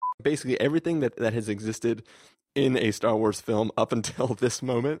basically everything that has existed in a Star Wars film up until this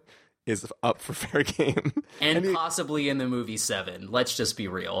moment is up for fair game. And possibly in the movie 7. Let's just be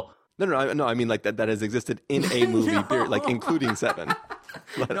real. No, I mean like that has existed in a movie, No. period, like including 7.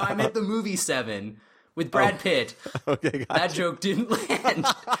 No, I meant the movie 7 with Brad Pitt. Okay, gotcha. That joke didn't land.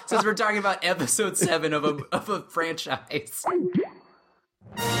 Since we're talking about episode 7 of a franchise.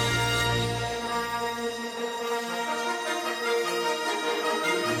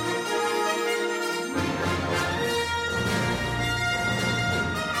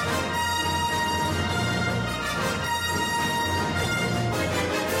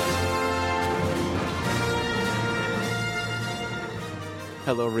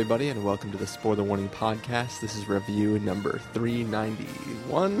 Hello, everybody, and welcome to the Spoiler Warning Podcast. This is review number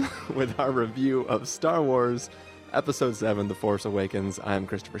 391 with our review of Star Wars Episode 7, The Force Awakens. I am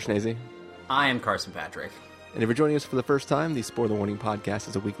Christopher Schnese. I am Carson Patrick. And if you're joining us for the first time, the Spoiler Warning Podcast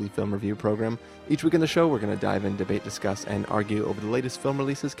is a weekly film review program. Each week in the show, we're going to dive in, debate, discuss, and argue over the latest film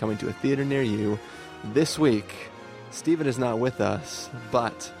releases coming to a theater near you. This week, Steven is not with us,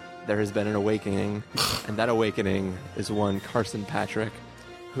 but there has been an awakening, and that awakening is one Carson Patrick,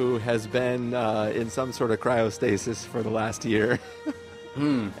 who has been in some sort of cryostasis for the last year.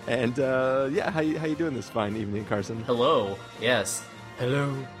 And how you doing this fine evening, Carson? Hello. Yes.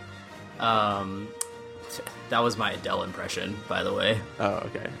 Hello. That was my Adele impression, by the way. Oh,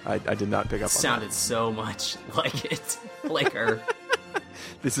 okay. I did not pick up on that. Sounded so much like it. Like her.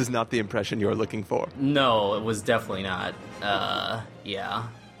 This is not the impression you're looking for. No, it was definitely not. Yeah.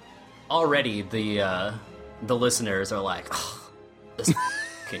 Already the listeners are like, oh, this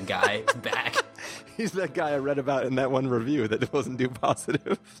fucking guy is back. He's that guy I read about in that one review that wasn't too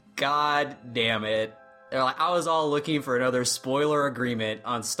positive. God damn it. They're like, I was all looking for another spoiler agreement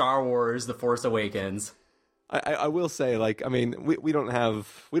on Star Wars The Force Awakens. I will say, like, I mean, we don't have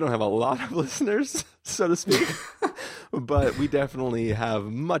a lot of listeners, so to speak, but we definitely have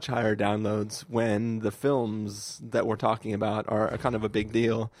much higher downloads when the films that we're talking about are kind of a big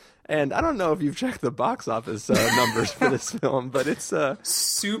deal. And I don't know if you've checked the box office numbers for this film, but it's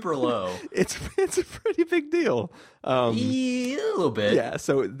super low. It's a pretty big deal. A little bit. Yeah,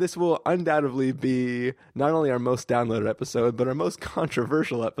 so this will undoubtedly be not only our most downloaded episode, but our most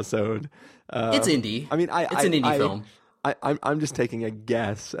controversial episode. It's indie. I mean, it's an indie film. I'm just taking a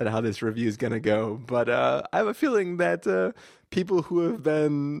guess at how this review is going to go, but I have a feeling that people who have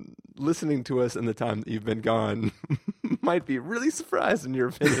been listening to us in the time that you've been gone might be really surprised in your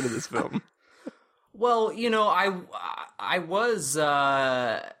opinion of this film. Well, you know, I was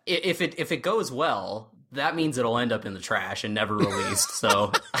if it goes well, that means it'll end up in the trash and never released.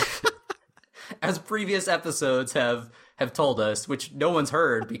 So, as previous episodes have told us, which no one's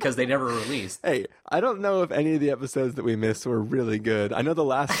heard because they never released. Hey, I don't know if any of the episodes that we missed were really good. I know the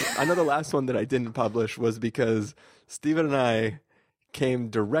last one that I didn't publish was because Steven and I came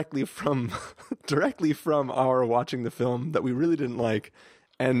directly from our watching the film that we really didn't like,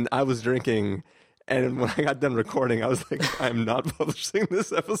 and I was drinking, and when I got done recording, I was like, I'm not publishing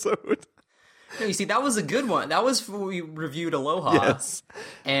this episode. No, you see, that was a good one. That was when we reviewed Aloha. Yes.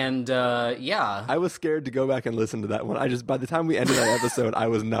 And, yeah. I was scared to go back and listen to that one. By the time we ended that episode, I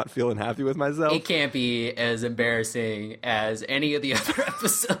was not feeling happy with myself. It can't be as embarrassing as any of the other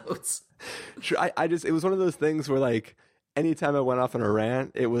episodes. Sure, it was one of those things where, like, anytime I went off on a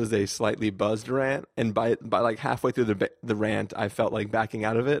rant, it was a slightly buzzed rant, and by like halfway through the rant, I felt like backing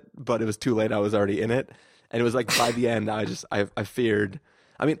out of it, but it was too late. I was already in it, and it was like by the end, I feared.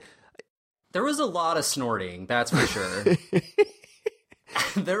 I mean, there was a lot of snorting, that's for sure.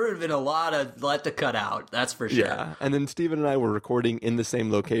 There would have been a lot to cut out, that's for sure. Yeah, and then Steven and I were recording in the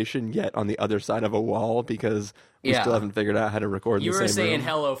same location, yet on the other side of a wall, because we still haven't figured out how to record in the same room. You were saying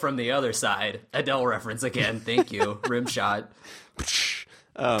hello from the other side. Adele reference again, thank you. Rim shot.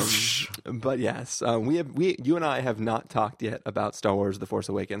 But yes, you and I have not talked yet about Star Wars: The Force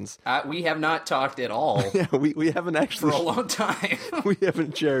Awakens. We have not talked at all. Yeah, we haven't actually for a long time. We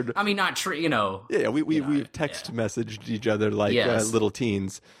haven't shared. I mean, not you know. Yeah, we've text messaged each other like little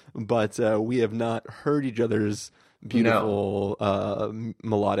teens, but we have not heard each other's beautiful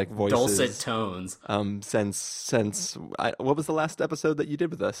melodic voices, dulcet tones. Since what was the last episode that you did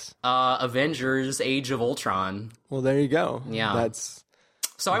with us? Avengers: Age of Ultron. Well, there you go. Yeah,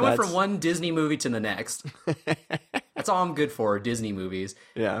 So I went from one Disney movie to the next. That's all I'm good for, Disney movies.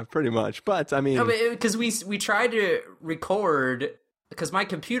 Yeah, pretty much. But, I mean... No, because we tried to record... Because my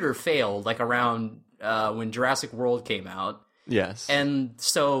computer failed, like, around when Jurassic World came out. Yes. And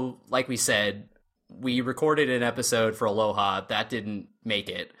so, like we said, we recorded an episode for Aloha. That didn't make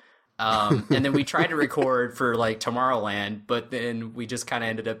it. And then we tried to record for like Tomorrowland, but then we just kind of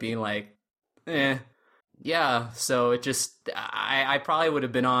ended up being like, yeah. So it just, I probably would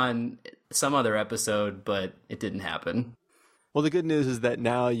have been on some other episode, but it didn't happen. Well, the good news is that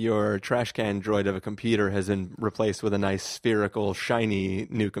now your trash can droid of a computer has been replaced with a nice spherical, shiny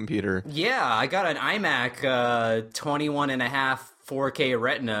new computer. Yeah, I got an iMac 21.5 4K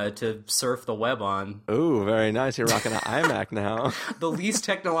Retina to surf the web on. Ooh, very nice. You're rocking an iMac now. The least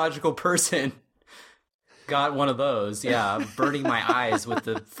technological person got one of those. Yeah, burning my eyes with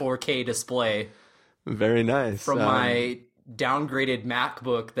the 4K display. Very nice. From my downgraded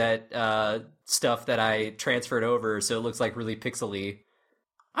MacBook that stuff that I transferred over, so it looks like really pixely.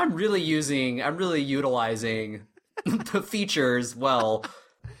 I'm really utilizing the features well.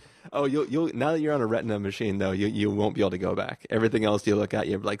 Oh, you'll now that you're on a Retina machine though, you won't be able to go back. Everything else you look at,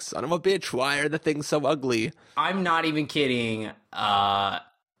 you're like, son of a bitch, why are the things so ugly? I'm not even kidding.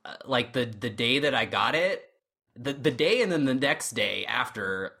 Like the day that I got it, the day and then the next day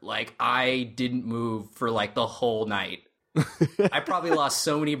after, like I didn't move for like the whole night. I probably lost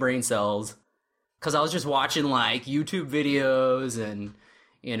so many brain cells because I was just watching like YouTube videos and,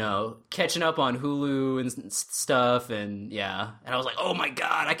 you know, catching up on Hulu and stuff. And yeah, and I was like, oh my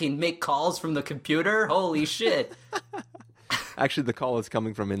God, I can make calls from the computer. Holy shit. Actually, the call is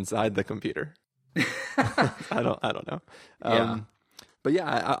coming from inside the computer. I don't know. Yeah. But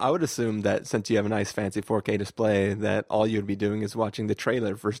yeah, I would assume that since you have a nice fancy 4K display, that all you'd be doing is watching the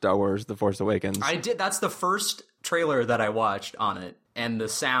trailer for Star Wars: The Force Awakens. I did. That's the first trailer that I watched on it, and the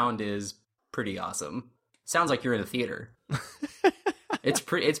sound is pretty awesome. Sounds like you're in a theater. It's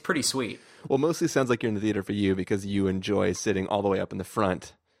pretty sweet. Well, mostly sounds like you're in the theater for you because you enjoy sitting all the way up in the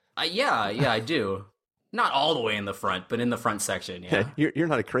front. Yeah, I do. Not all the way in the front, but in the front section. Yeah, you're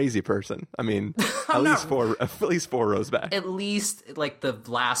not a crazy person. I mean, at least four rows back. At least like the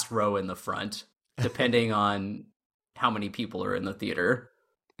last row in the front, depending on how many people are in the theater.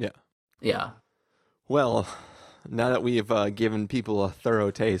 Yeah. Well, now that we've given people a thorough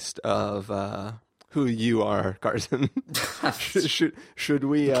taste of who you are, Carson, should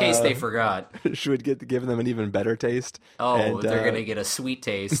we? In case they forgot, should we give them an even better taste? Oh, and, they're gonna get a sweet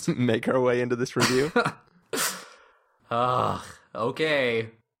taste. Make our way into this review. Okay.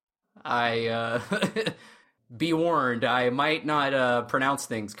 I be warned. I might not pronounce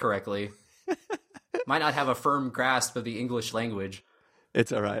things correctly. Might not have a firm grasp of the English language.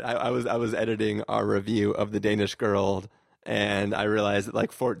 It's all right. I was editing our review of The Danish Girl. And I realized that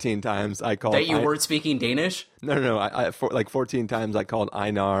like 14 times I called... That you weren't speaking Danish? No. Like 14 times I called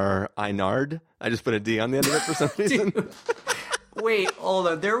Einar Einard. I just put a D on the end of it for some reason. Wait, hold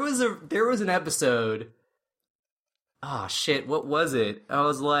on. There was an episode... Oh, shit. What was it? I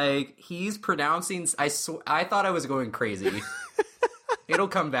was like, he's pronouncing... I thought I was going crazy. It'll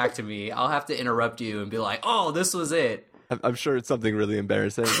come back to me. I'll have to interrupt you and be like, oh, this was it. I'm sure it's something really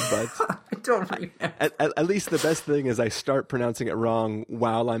embarrassing, but I don't remember. At least the best thing is I start pronouncing it wrong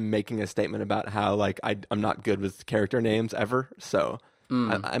while I'm making a statement about how like I'm not good with character names ever. So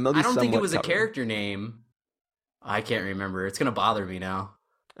I'm at least I don't think it was covered. A character name. I can't remember. It's gonna bother me now.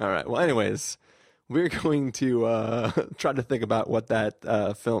 All right. Well, anyways, we're going to try to think about what that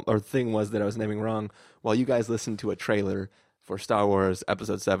film or thing was that I was naming wrong while you guys listen to a trailer for Star Wars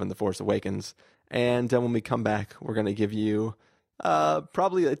Episode 7: The Force Awakens. And when we come back, we're going to give you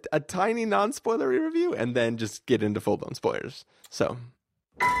probably a tiny non-spoilery review and then just get into full-blown spoilers. So...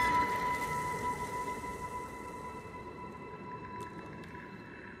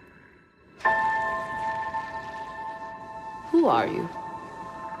 Who are you?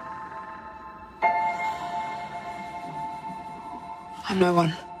 I'm no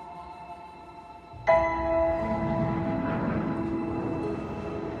one.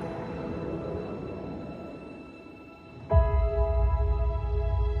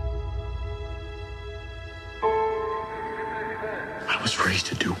 I was raised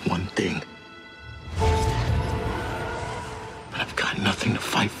to do one thing. But I've got nothing to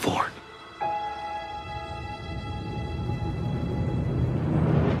fight for.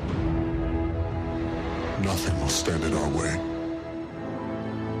 Nothing will stand in our way.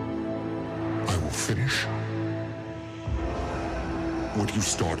 I will finish what you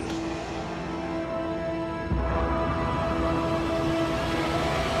started.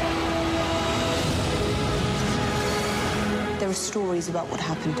 There are stories about what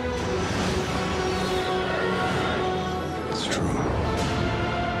happened. It's true.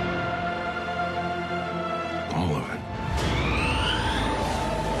 All of it.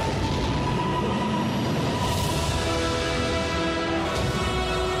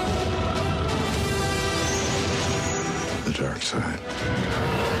 The dark side.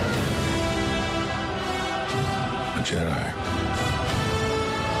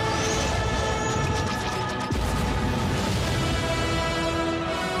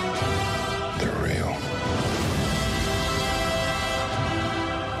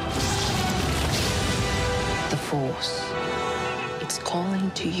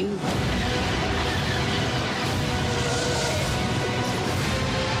 calling to you.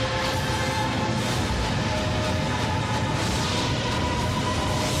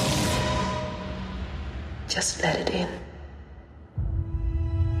 Just let it in.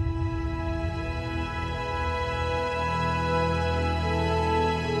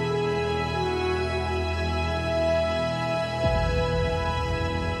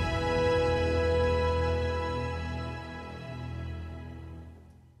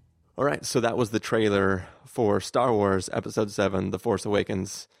 All right, so that was the trailer for Star Wars Episode 7, The Force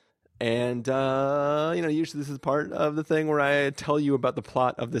Awakens. And, usually this is part of the thing where I tell you about the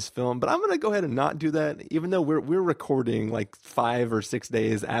plot of this film, but I'm going to go ahead and not do that, even though we're recording like 5 or 6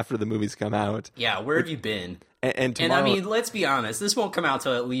 days after the movies come out. Yeah, where have you been? And tomorrow... I mean, let's be honest, this won't come out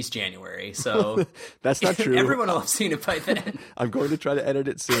till at least January, so... That's not true. Everyone will have seen it by then. I'm going to try to edit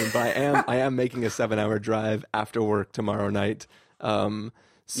it soon, but I am making a 7-hour drive after work tomorrow night.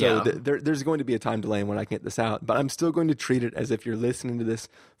 So there's going to be a time delay in when I can get this out, but I'm still going to treat it as if you're listening to this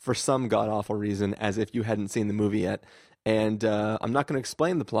for some god-awful reason, as if you hadn't seen the movie yet. And I'm not going to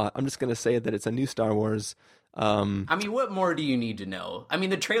explain the plot. I'm just going to say that it's a new Star Wars. I mean, what more do you need to know? I mean,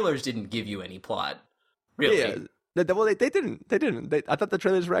 the trailers didn't give you any plot, really. Yeah. Well, they didn't. I thought the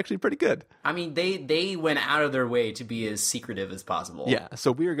trailers were actually pretty good. I mean, they went out of their way to be as secretive as possible. Yeah,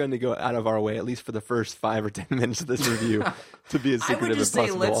 so we are going to go out of our way, at least for the first 5 or 10 minutes of this review, to be as secretive as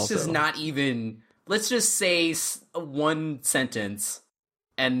possible. I would just say, let's just say one sentence,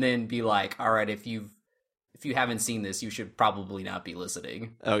 and then be like, all right, if you haven't seen this, you should probably not be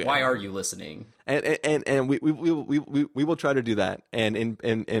listening. Okay. Why are you listening? And we will try to do that. And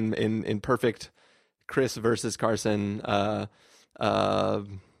in perfect Chris versus Carson, whatever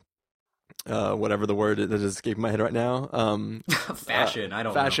the word that is escaping my head right now. Fashion, I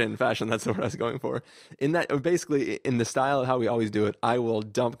don't know. Fashion, that's the word I was going for. In that, basically, in the style of how we always do it, I will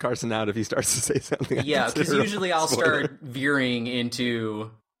dump Carson out if he starts to say something. Yeah, because usually I'll start veering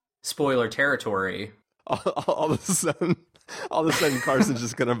into spoiler territory. All of a sudden, Carson's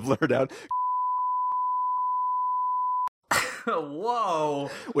just going to blurt out,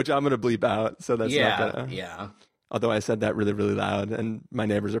 whoa, which I'm gonna bleep out, so that's not gonna. Yeah. Although I said that really, really loud, and my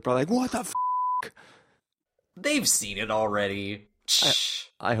neighbors are probably like, "What the f?" They've seen it already.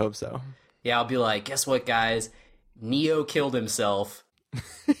 I hope so. Yeah, I'll be like, guess what, guys? Neo killed himself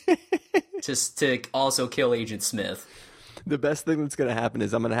to also kill Agent Smith. The best thing that's gonna happen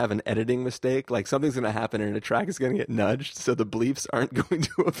is I'm gonna have an editing mistake. Like something's gonna happen, and a track is gonna get nudged, so the bleeps aren't going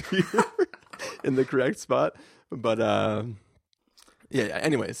to appear in the correct spot. But yeah.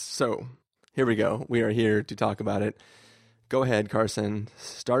 Anyways, so here we go. We are here to talk about it. Go ahead, Carson.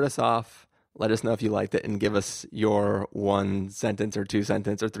 Start us off. Let us know if you liked it, and give us your 1-sentence or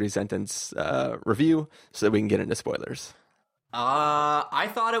 2-sentence or 3-sentence review, so that we can get into spoilers. I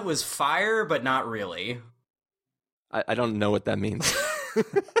thought it was fire, but not really. I don't know what that means.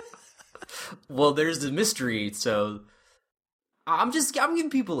 Well, there's the mystery, so I'm giving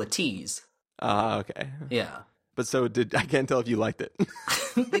people a tease. Okay. Yeah. But so I can't tell if you liked it.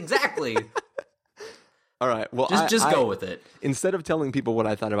 Exactly. All right. Well, just go with it. Instead of telling people what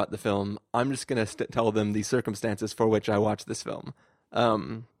I thought about the film, I'm just going to tell them the circumstances for which I watched this film.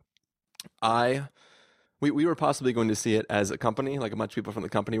 We were possibly going to see it as a company, like a bunch of people from the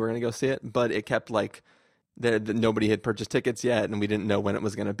company were going to go see it, but it kept like nobody had purchased tickets yet, and we didn't know when it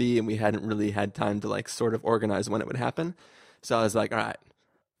was going to be, and we hadn't really had time to like sort of organize when it would happen. So I was like, all right,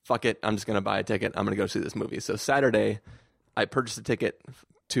 fuck it, I'm just going to buy a ticket. I'm going to go see this movie. So Saturday, I purchased a ticket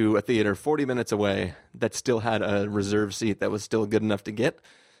to a theater 40 minutes away that still had a reserved seat that was still good enough to get.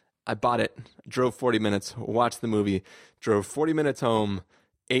 I bought it, drove 40 minutes, watched the movie, drove 40 minutes home,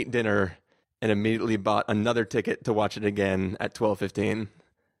 ate dinner, and immediately bought another ticket to watch it again at 12:15.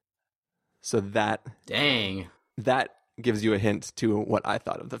 So that gives you a hint to what I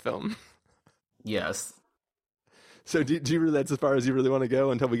thought of the film. Yes. So do you really, that's as far as you really want to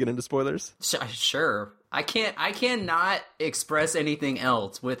go until we get into spoilers? Sure. I cannot express anything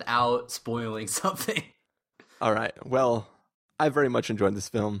else without spoiling something. All right. Well, I very much enjoyed this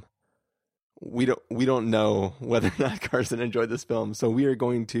film. We don't know whether or not Carson enjoyed this film, so we are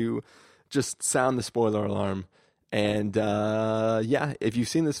going to just sound the spoiler alarm. And if you've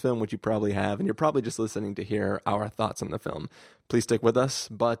seen this film, which you probably have, and you're probably just listening to hear our thoughts on the film, please stick with us.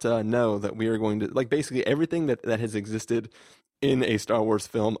 But know that we are going to, like, basically everything that has existed in a Star Wars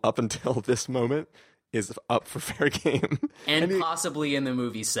film up until this moment is up for fair game. And possibly in the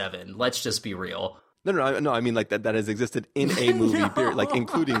movie 7. Let's just be real. No, I mean like that has existed in a movie, period, like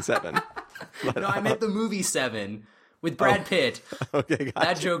including 7. But, no, I meant the movie 7, with Brad Pitt. Okay, gotcha.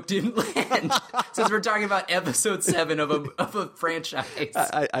 That joke didn't land since we're talking about episode 7 of a franchise.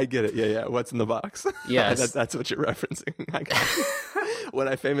 I get it. Yeah. What's in the box? Yes. That's what you're referencing. I got it. When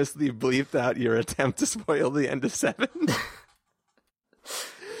I famously bleeped out your attempt to spoil the end of 7.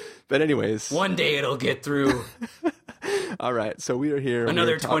 But anyways. One day it'll get through. All right. So we are here.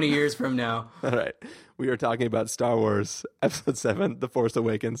 Another 20 years from now. All right. We are talking about Star Wars Episode 7, The Force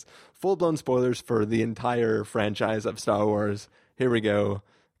Awakens. Full-blown spoilers for the entire franchise of Star Wars. Here we go.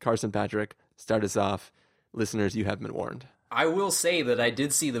 Carson Patrick, start us off. Listeners, you have been warned. I will say that I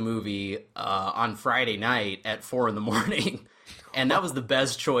did see the movie on Friday night at 4 a.m, and that was the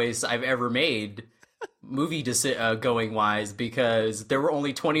best choice I've ever made, movie going wise, because there were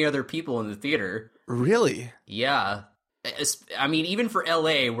only 20 other people in the theater. Really? Yeah. I mean, even for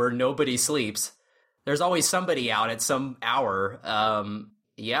LA, where nobody sleeps, there's always somebody out at some hour.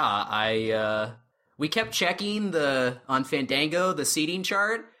 We kept checking on Fandango, the seating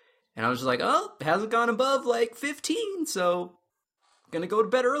chart, and I was just like, oh, it hasn't gone above like 15, so I'm gonna go to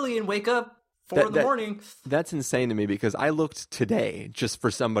bed early and wake up 4 in the morning. That's insane to me because I looked today just for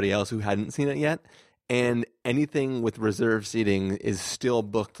somebody else who hadn't seen it yet, and anything with reserved seating is still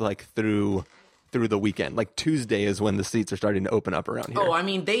booked like through the weekend. Like Tuesday is when the seats are starting to open up around here. Oh, I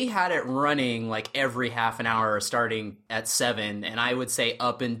mean, they had it running like every half an hour starting at 7, and I would say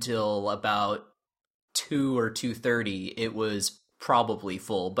up until about 2 or 2:30, it was probably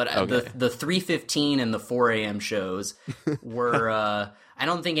full. But the 3:15 and the 4 a.m. shows were, I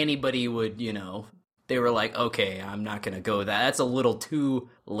don't think anybody would, they were like, okay, I'm not going to go that's a little too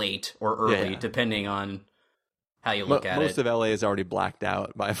late or early, depending on how you look at it. Most of LA is already blacked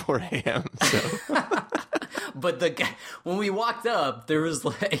out by 4 a.m. So. But when we walked up, there was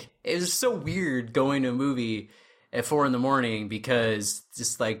it was so weird going to a movie at 4 a.m. because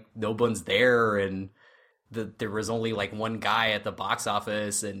just like no one's there, and there was only like one guy at the box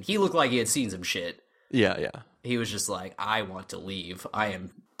office, and he looked like he had seen some shit. Yeah. He was just like, I want to leave. I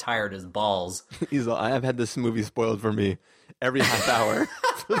am tired as balls. He's like, I have had this movie spoiled for me every half hour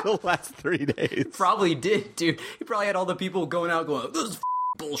for the last 3 days. Probably did, dude. He probably had all the people going out going, this is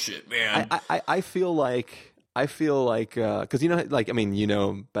bullshit, man. I feel like, because you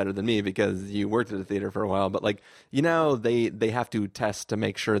know better than me because you worked at the theater for a while, but like, they have to test to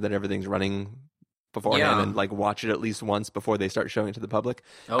make sure that everything's running beforehand and like watch it at least once before they start showing it to the public.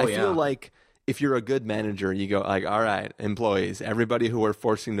 I feel like if you're a good manager, you go like, all right, employees, everybody who are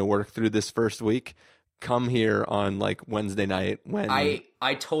forcing to work through this first week, come here on like Wednesday night when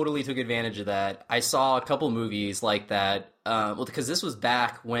I totally took advantage of that. I saw a couple movies like that. Because this was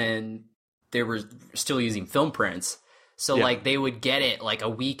back when they were still using film prints. So like they would get it like a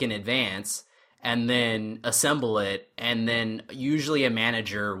week in advance and then assemble it, and then usually a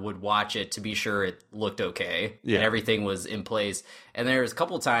manager would watch it to be sure it looked okay and everything was in place. And there was a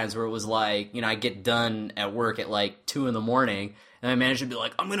couple times where it was like, I get done at work at like 2 a.m, and my manager would be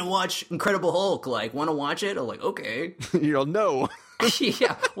like, I'm going to watch Incredible Hulk. Like, want to watch it? I'm like, okay. No.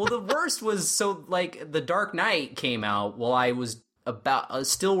 Yeah. Well, the worst was, so like The Dark Knight came out while I was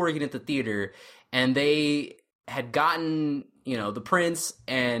still working at the theater, and they had gotten, the prints,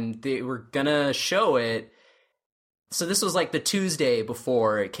 and they were gonna show it. So this was like the Tuesday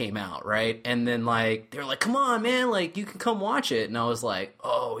before it came out, right? And then like they were like, come on, man, like you can come watch it. And I was like,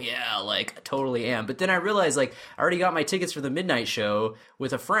 oh yeah, like I totally am. But then I realized like I already got my tickets for the midnight show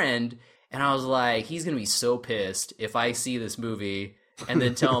with a friend, and I was like, he's gonna be so pissed if I see this movie and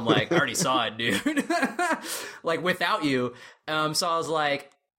then tell him like, I already saw it, dude. Like without you. So I was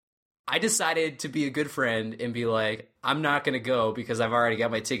like, I decided to be a good friend and be like, I'm not going to go because I've already got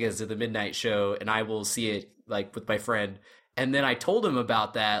my tickets to the midnight show and I will see it like with my friend. And then I told him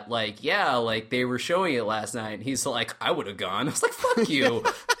about that. Like, yeah, like they were showing it last night. And he's like, I would have gone. I was like, fuck you.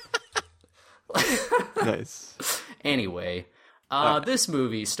 Nice. Anyway, this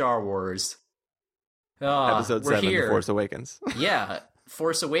movie, Star Wars. Episode 7, The Force Awakens. Yeah,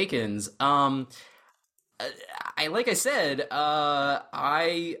 Force Awakens. Like I said,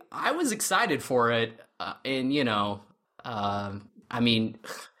 I was excited for it, and I mean,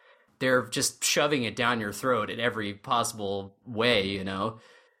 they're just shoving it down your throat in every possible way.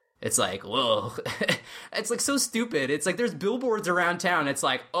 It's like, whoa, it's like so stupid. It's like there's billboards around town. It's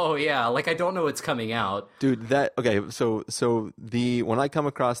like, oh yeah, like I don't know what's coming out, dude. So when I come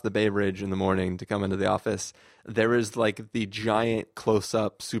across the Bay Bridge in the morning to come into the office, there is like the giant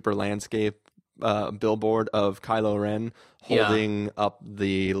close-up super landscape billboard of Kylo Ren holding up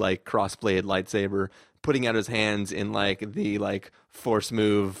the like crossblade lightsaber, putting out his hands in like the like force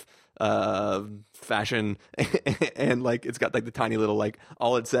move fashion, and like it's got like the tiny little like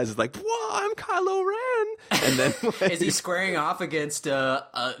all it says is like, "Whoa, I'm Kylo Ren," And then Is he squaring off against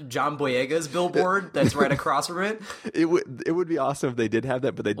John Boyega's billboard that's right across from it? it would be awesome if they did have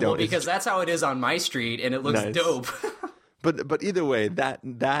that, but they don't. Well, because that's how it is on my street, and it looks Nice. dope. But either way,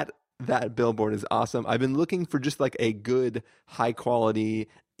 that billboard is awesome. I've been looking for just like a good high quality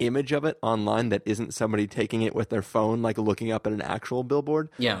image of it online that isn't somebody taking it with their phone, like looking up at an actual billboard.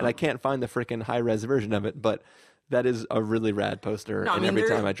 Yeah. And I can't find the freaking high res version of it, but that is a really rad poster. No, I and mean, every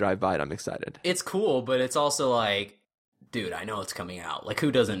time I drive by it, I'm excited. It's cool, but it's also like, dude, I know it's coming out. Like,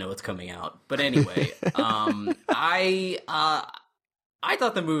 who doesn't know it's coming out? But anyway, I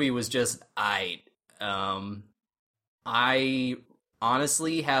thought the movie was just I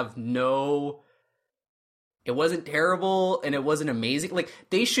honestly have no. It wasn't terrible and it wasn't amazing. Like,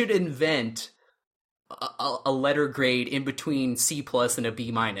 they should invent a letter grade in between C+ and a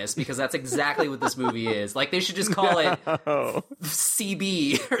B-, because that's exactly what this movie is. Like, they should just call it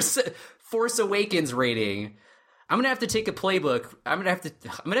CB or Force Awakens rating. I'm gonna have to take a playbook. I'm gonna have to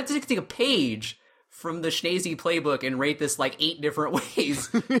take a page from the Schneezy playbook and rate this like 8 different ways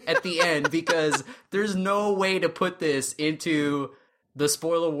at the end, because there's no way to put this into the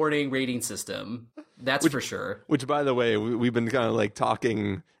spoiler warning rating system. That's for sure. Which, by the way, we've been kind of like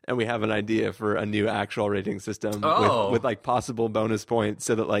talking, and we have an idea for a new actual rating system with like possible bonus points,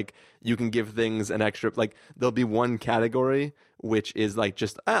 so that like you can give things an extra. Like, there'll be one category which is like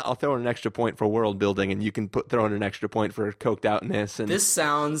just I'll throw in an extra point for world building, and you can throw in an extra point for coked outness. And this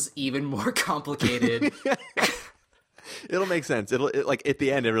sounds even more complicated. It'll make sense. It'll like at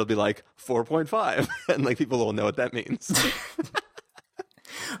the end it'll be like 4.5, and like people will know what that means.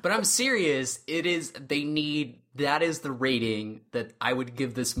 But I'm serious. That is the rating that I would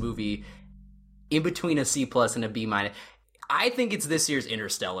give this movie, in between a C+ and a B-. I think it's this year's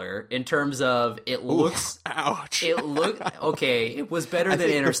Interstellar in terms of it looks. Ooh, ouch! It looked okay. It was better I than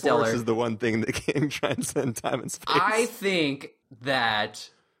think Interstellar. The Force is the one thing that can transcend time and space. I think that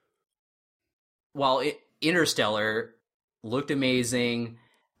while Interstellar looked amazing,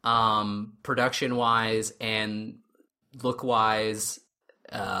 production wise and look wise.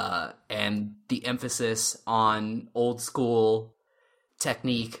 And the emphasis on old school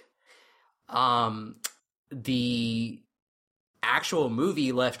technique. The actual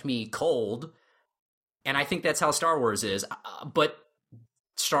movie left me cold, and I think that's how Star Wars is. But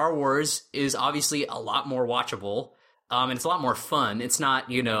Star Wars is obviously a lot more watchable, and it's a lot more fun. It's not,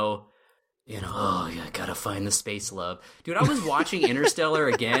 oh, yeah, I gotta find the space love. Dude, I was watching Interstellar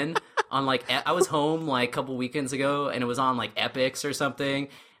again on I was home like a couple weekends ago, and it was on like Epix or something.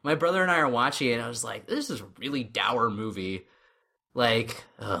 My brother and I are watching it, and I was like, this is a really dour movie. Like,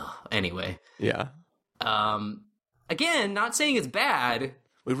 anyway. Yeah. Again, not saying it's bad.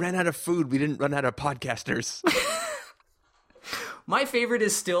 We ran out of food. We didn't run out of podcasters. My favorite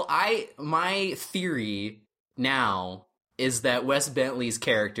is still, my theory now is that Wes Bentley's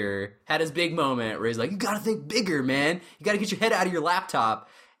character had his big moment where he's like, you gotta think bigger, man. You gotta get your head out of your laptop.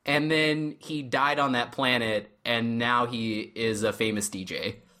 And then he died on that planet, and now he is a famous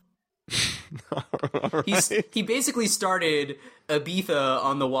DJ. Right. He basically started Ibiza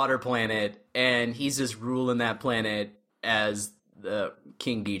on the water planet, and he's just ruling that planet as the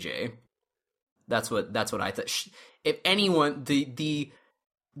king DJ. That's what I thought. If anyone, the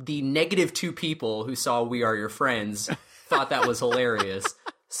 -2 people who saw We Are Your Friends thought that was hilarious.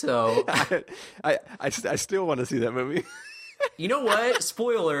 So I still want to see that movie. You know what?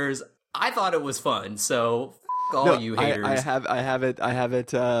 Spoilers. I thought it was fun. So all you haters. I have it.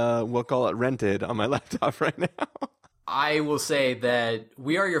 We'll call it rented on my laptop right now. I will say that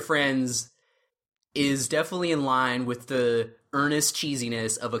We Are Your Friends is definitely in line with the earnest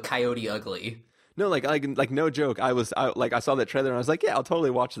cheesiness of a Coyote Ugly. No, like no joke. I saw that trailer and I was like, yeah, I'll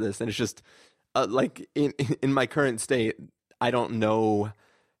totally watch this. And it's just like in my current state, I don't know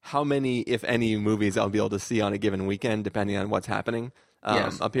how many, if any, movies I'll be able to see on a given weekend, depending on what's happening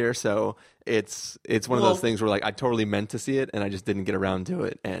up here. So it's one of those things where like I totally meant to see it and I just didn't get around to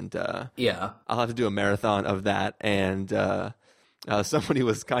it. And I'll have to do a marathon of that. And somebody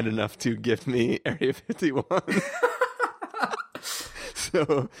was kind enough to gift me Area 51.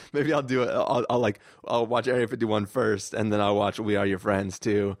 So maybe I'll do it. I'll watch Area 51 first, and then I'll watch We Are Your Friends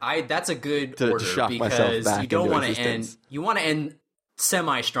too. That's a good order, shock myself because back you don't into want to existence. end. You want to end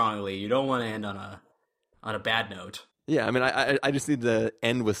semi-strongly. You don't want to end on a bad note. Yeah, I mean, I just need to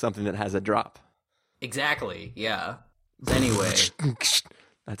end with something that has a drop. Exactly. Yeah. Anyway,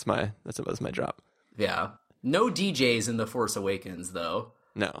 that's my drop. Yeah. No DJs in The Force Awakens, though.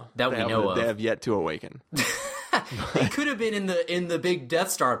 No, that we know of. They have yet to awaken. They could have been in the big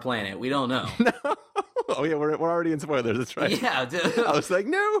Death Star planet. We don't know. No. Oh yeah, we're already in spoilers. That's right. Yeah. I was like,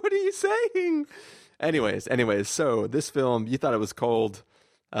 no, what are you saying? Anyways, so this film, you thought it was cold.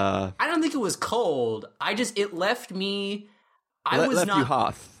 I don't think it was cold. It left me. Left you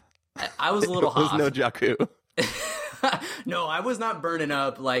hoth. I was a little It was hoth. no Jakku. No, I was not burning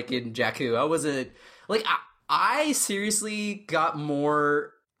up like in Jakku. I wasn't like I seriously got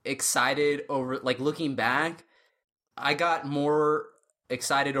more excited over, like, looking back. I got more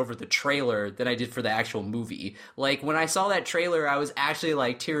excited over the trailer than I did for the actual movie. Like, when I saw that trailer, I was actually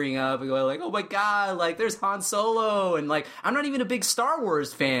like tearing up and going like, "Oh my god! Like, there's Han Solo!" And like, I'm not even a big Star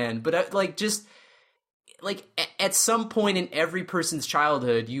Wars fan, but at some point in every person's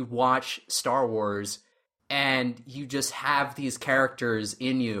childhood, you watch Star Wars and you just have these characters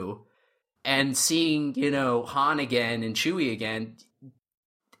in you, and seeing, Han again and Chewie again,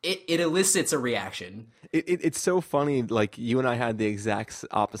 it elicits a reaction. It's so funny, like, you and I had the exact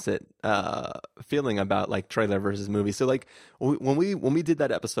opposite feeling about, like, trailer versus movie. So, like, when we did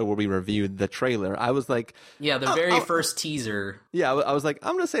that episode where we reviewed the trailer, I was like... Yeah, the very first teaser. Yeah, I was like,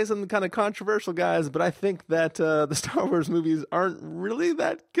 I'm going to say something kind of controversial, guys, but I think that the Star Wars movies aren't really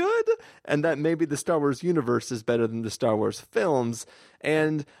that good, and that maybe the Star Wars universe is better than the Star Wars films.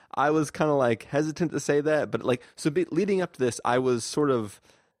 And I was kind of, like, hesitant to say that, but, like, leading up to this, I was sort of...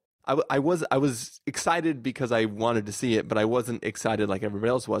 I was excited because I wanted to see it, but I wasn't excited like everybody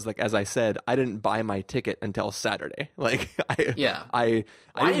else was. Like, as I said, I didn't buy my ticket until Saturday. Like, I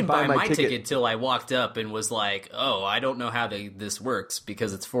didn't buy my ticket till I walked up and was like, "Oh, I don't know how this works,"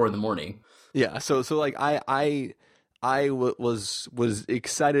 because it's 4 a.m. Yeah, so like I was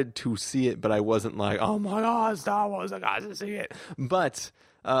excited to see it, but I wasn't like, "Oh my god, Star Wars, I got to see it." But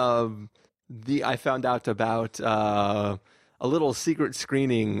I found out about a little secret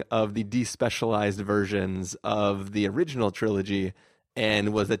screening of the despecialized versions of the original trilogy,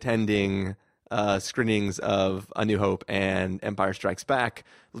 and was attending screenings of A New Hope and Empire Strikes Back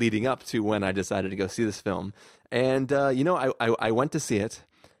leading up to when I decided to go see this film. And, I went to see it,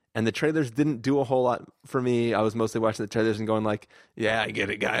 and the trailers didn't do a whole lot for me. I was mostly watching the trailers and going like, yeah, I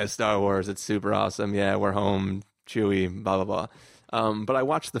get it, guys, Star Wars, it's super awesome. Yeah, we're home, Chewie, blah, blah, blah. But I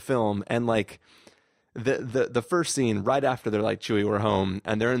watched the film, and, like, the first scene right after they're like, Chewie, we're home,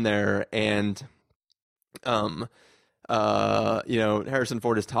 and they're in there, and Harrison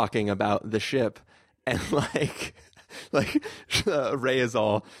Ford is talking about the ship, and Rey is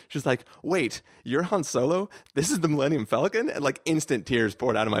all, she's like, wait, you're Han Solo? This is the Millennium Falcon? And like instant tears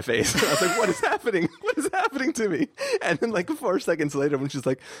poured out of my face. I was like, what is happening? What is happening to me? And then like 4 seconds later, when she's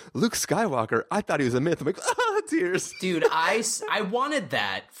like, Luke Skywalker, I thought he was a myth. I'm like, tears. Dude, I wanted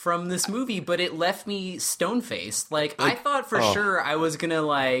that from this movie, but it left me stone-faced. Like, I thought for sure I was gonna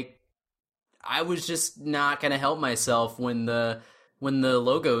I was just not gonna help myself when the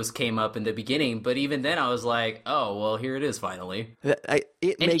logos came up in the beginning, but even then I was like, oh, well, here it is finally.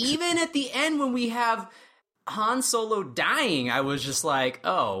 Even at the end when we have Han Solo dying, I was just like,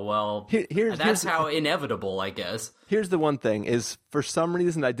 oh, well, that's how inevitable, I guess. Here's the one thing, is for some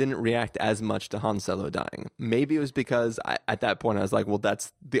reason I didn't react as much to Han Solo dying. Maybe it was because at that point I was like, well,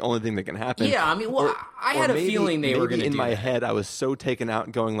 that's the only thing that can happen. Yeah, I mean, well, I had a feeling they were going to do that. In my head, I was so taken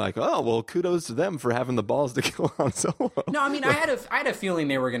out going like, oh, well, kudos to them for having the balls to kill Han Solo. No, I mean, I had a feeling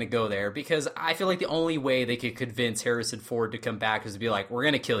they were going to go there, because I feel like the only way they could convince Harrison Ford to come back is to be like, we're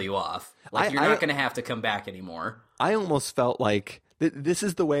going to kill you off. Like, you're not going to have to come back anymore. I almost felt like this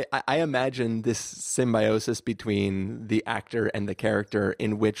is the way I imagine this symbiosis between the actor and the character,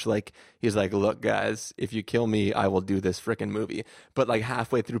 in which like he's like, look guys, if you kill me, I will do this frickin' movie. But like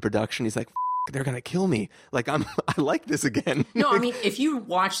halfway through production, he's like, they're gonna kill me. Like I like this again. No, I mean, if you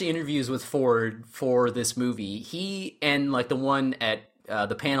watch the interviews with Ford for this movie, he and like the one at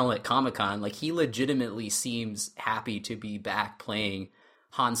the panel at Comic-Con, like he legitimately seems happy to be back playing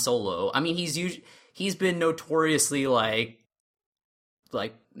Han Solo. I mean, he's been notoriously like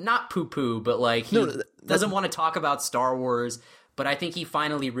not poo-poo, but like he doesn't want to talk about Star Wars. But I think he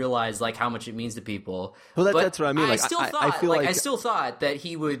finally realized like how much it means to people. Well, that's what I mean. Like, I still thought that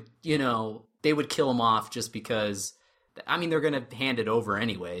he would, they would kill him off just because. I mean, they're gonna hand it over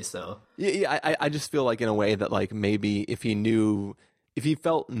anyway. So yeah, I just feel like in a way that like maybe if he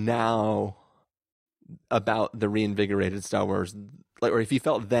felt now about the reinvigorated Star Wars, like, or if he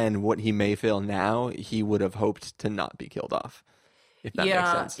felt then what he may feel now, he would have hoped to not be killed off. If that makes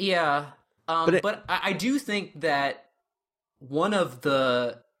sense. Yeah. But I do think that there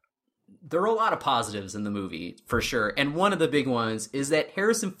are a lot of positives in the movie, for sure. And one of the big ones is that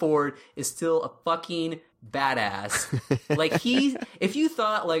Harrison Ford is still a fucking badass. Like, if you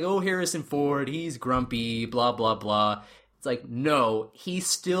thought, like, oh, Harrison Ford, he's grumpy, blah, blah, blah. It's like, no, he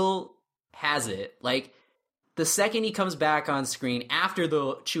still has it. Like, the second he comes back on screen after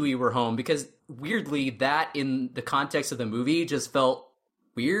the Chewie we're home, because weirdly that in the context of the movie just felt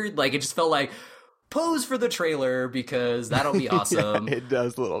weird. Like, it just felt like, pose for the trailer because that'll be awesome. Yeah, it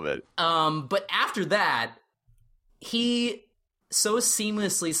does a little bit. But after that, he so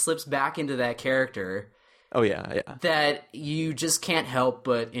seamlessly slips back into that character. Oh yeah. That you just can't help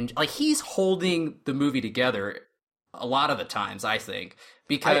but like, he's holding the movie together a lot of the times, I think,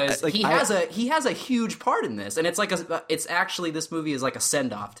 because he has a huge part in this, and it's like it's actually, this movie is like a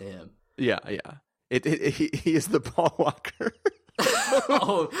send off to him. Yeah. He is the Paul Walker.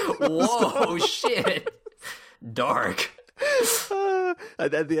 Oh, whoa, shit. Dark.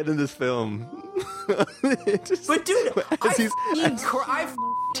 At the end of this film. But dude, I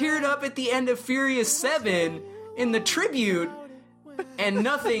teared up at the end of Furious 7 in the tribute, and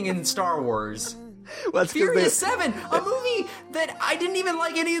nothing in Star Wars. Well, Furious 7, a movie that I didn't even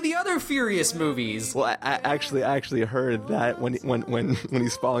like any of the other Furious movies. Well, I actually heard that when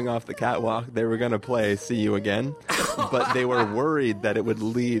he's falling off the catwalk, they were going to play "See You Again," but they were worried that it would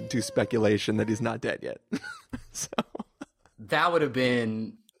lead to speculation that he's not dead yet. So that would have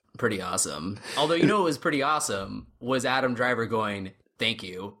been pretty awesome. Although, you know what was pretty awesome was Adam Driver going, "Thank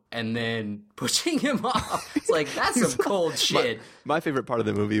you," and then pushing him off. It's like, that's some cold shit. My favorite part of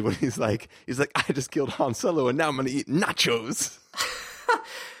the movie when he's like, I just killed Han Solo and now I'm going to eat nachos.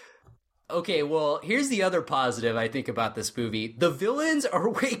 Okay, well, here's the other positive I think about this movie. The villains are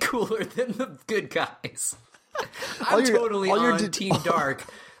way cooler than the good guys. I'm totally on Team Dark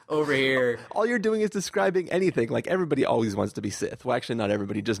over here. All you're doing is describing anything. Like, everybody always wants to be Sith. Well, actually, not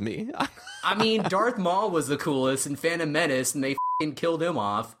everybody, just me. I mean, Darth Maul was the coolest in Phantom Menace, and they f***ing killed him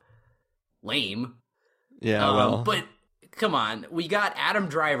off. Lame. Yeah, well. But come on, we got Adam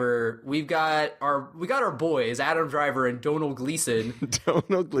Driver. We got our boys, Adam Driver and Donald Gleason.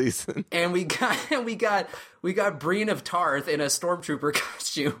 And we got Breen of Tarth in a stormtrooper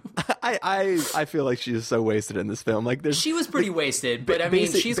costume. I feel like she's so wasted in this film. Like, she was pretty wasted, but I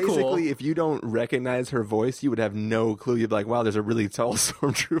mean, she's cool. Basically, if you don't recognize her voice, you would have no clue. You'd be like, wow, there's a really tall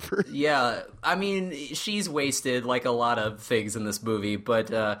stormtrooper. Yeah, I mean, she's wasted like a lot of things in this movie,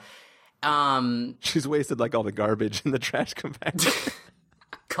 but she's wasted like all the garbage in the trash compactor.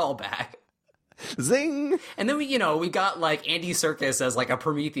 Call back. Zing! And then we got like Andy Serkis as like a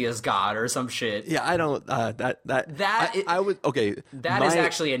Prometheus god or some shit. Yeah, I don't I would okay. That is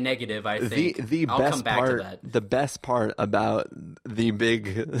actually a negative, I think. I'll come back to that. The best part about the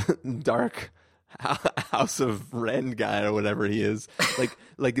big dark House of Ren guy or whatever he is,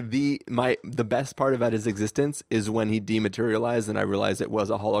 the best part about his existence is when he dematerialized and I realized it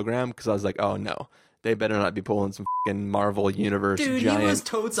was a hologram, because I was like, oh no, they better not be pulling some fucking Marvel Universe dude, giant he was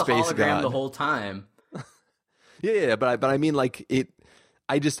totes a hologram god the whole time. yeah, but I mean, like, it.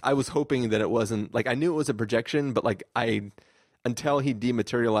 I was hoping that it wasn't, like, I knew it was a projection, but like until he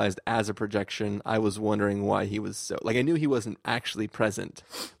dematerialized as a projection, I was wondering why he was so, like, I knew he wasn't actually present,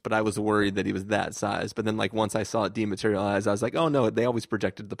 but I was worried that he was that size. But then, like, once I saw it dematerialize, I was like, oh no, they always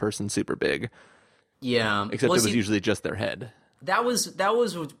projected the person super big. Yeah, except it was usually just their head.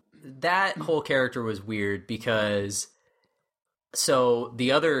 That whole character was weird, because so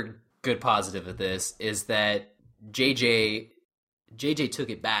the other good positive of this is that JJ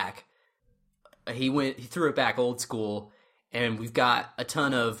took it back. He threw it back old school, and we've got a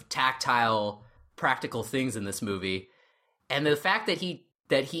ton of tactile, practical things in this movie. And the fact that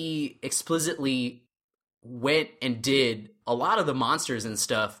he explicitly went and did a lot of the monsters and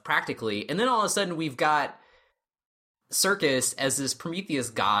stuff practically, and then all of a sudden we've got Serkis as this Prometheus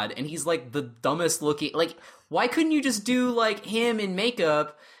god, and he's like the dumbest looking. Like, why couldn't you just do like him in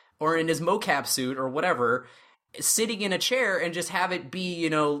makeup or in his mocap suit or whatever, sitting in a chair, and just have it be,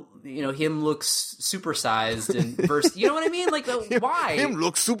 him looks supersized and versus, you know what I mean? Like, why? Him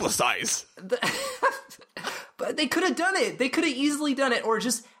looks supersized. But they could have done it. They could have easily done it, or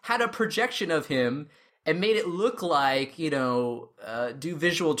just had a projection of him and made it look like, do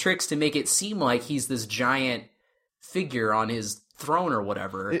visual tricks to make it seem like he's this giant figure on his throne or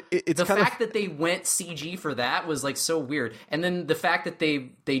whatever. The fact that they went CG for that was like so weird. And then the fact that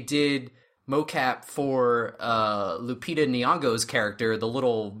they did mocap for Lupita Nyong'o's character, the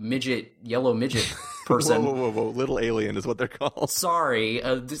little yellow midget person. Whoa. Little alien is what they're called. Sorry,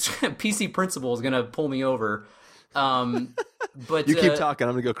 PC Principal is gonna pull me over. But you keep talking,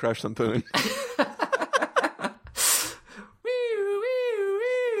 I'm gonna go crush some poon.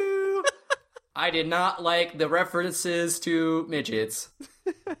 I did not like the references to midgets.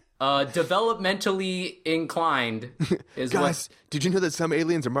 Developmentally inclined is Guys, did you know that some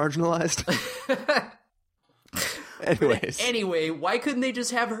aliens are marginalized? Anyways. Anyway, why couldn't they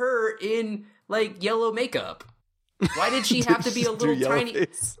just have her in, like, yellow makeup? Why did she have to be a little tiny...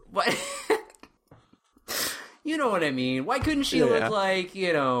 Face. What? You know what I mean. Why couldn't she look like,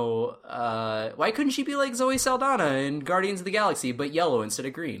 why couldn't she be like Zoe Saldana in Guardians of the Galaxy, but yellow instead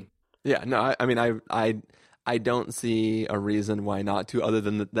of green? Yeah, no, I mean, I don't see a reason why not to, other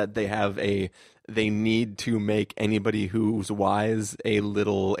than that they need to make anybody who's wise a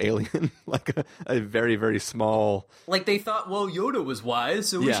little alien, like a very, very small... Like, they thought, well, Yoda was wise,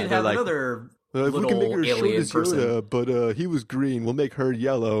 so we should have like, another if little we can make her alien person. Yoda, but he was green, we'll make her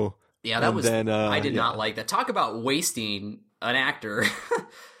yellow. Yeah, that was... Then, I did not like that. Talk about wasting an actor.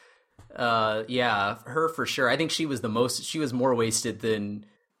 Yeah, her for sure. I think she was more wasted than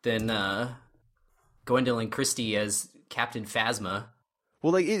Gwendolyn Christie as Captain Phasma.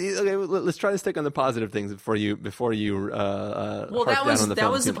 Well, like, okay, let's try to stick on the positive things before you. Well, that was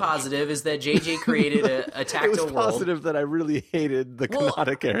the positive, is that JJ created a tactile world. It was positive that I really hated the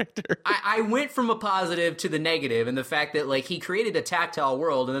Kanata character. I went from a positive to the negative, and the fact that, like, he created a tactile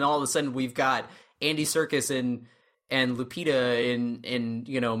world, and then all of a sudden we've got Andy Serkis and Lupita in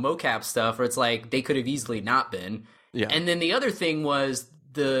mocap stuff, where it's like they could have easily not been. Yeah. And then the other thing was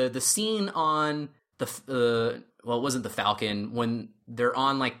the scene on the well, it wasn't the Falcon, when they're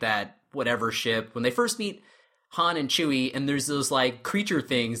on, like, that whatever ship, when they first meet Han and Chewie, and there's those, like, creature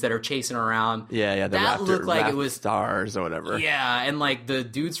things that are chasing around. Yeah, that looked like it was stars or whatever. Yeah, and, like, the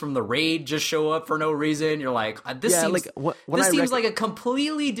dudes from the raid just show up for no reason. You're like, this seems like a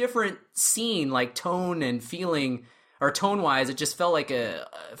completely different scene, like, tone and feeling, or tone-wise. It just felt like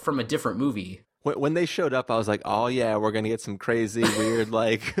from a different movie. When they showed up, I was like, oh, yeah, we're going to get some crazy, weird,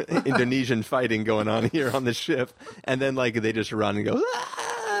 like, Indonesian fighting going on here on the ship. And then, like, they just run and go,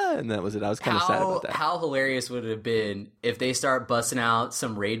 ah! And that was it. I was kind of sad about that. How hilarious would it have been if they start busting out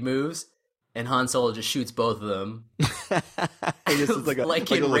some raid moves and Han Solo just shoots both of them? And this is like a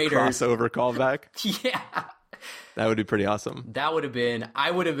little Raiders. crossover callback. Yeah. That would be pretty awesome. I would have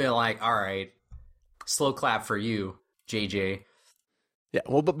been like, all right, slow clap for you, JJ. Yeah,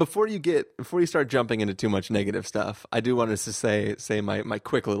 well, but before you start jumping into too much negative stuff, I do want to say my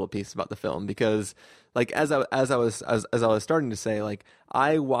quick little piece about the film, because, like, as I was starting to say, like,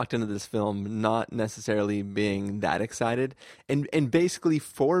 I walked into this film not necessarily being that excited, and basically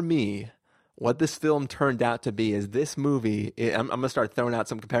for me, what this film turned out to be is this movie. I'm gonna start throwing out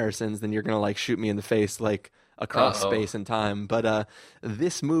some comparisons, then you're gonna, like, shoot me in the face, like, across space and time. But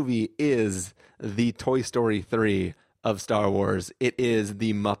this movie is the Toy Story 3 of Star Wars. It is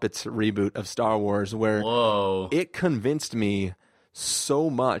the Muppets reboot of Star Wars, where it convinced me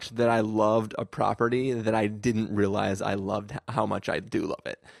so much that I loved a property that I didn't realize I loved how much I do love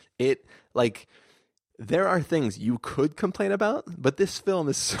it. It, like, there are things you could complain about, but this film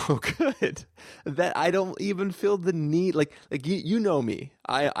is so good that I don't even feel the need. Like you know me.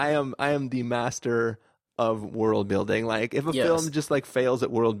 I am the master of world building. Like, if a film just, like, fails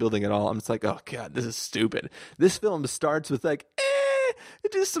at world building at all, I'm just like, oh god, this is stupid. This film starts with, like,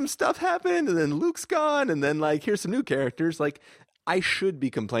 just some stuff happened, and then Luke's gone, and then, like, here's some new characters. Like, I should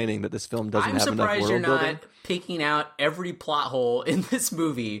be complaining that this film doesn't have enough world building. I'm surprised you're not picking out every plot hole in this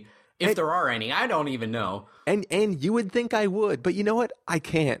movie, if there are any. I don't even know. And you would think I would, but you know what? I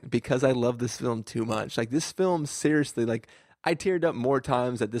can't, because I love this film too much. Like, this film, seriously, like, I teared up more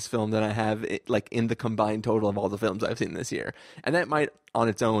times at this film than I have, like, in the combined total of all the films I've seen this year. And that might, on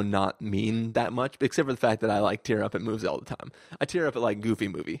its own, not mean that much, except for the fact that I, like, tear up at movies all the time. I tear up at, like, Goofy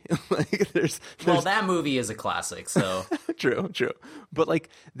movie. Like, well, that movie is a classic, so. True. But, like,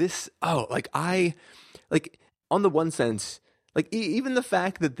 this, on the one sense, like, even the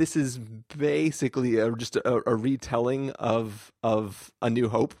fact that this is basically just a retelling of A New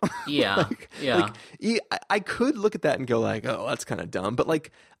Hope. Yeah, I could look at that and go, like, oh, that's kind of dumb. But,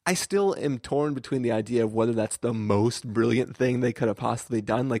 like, I still am torn between the idea of whether that's the most brilliant thing they could have possibly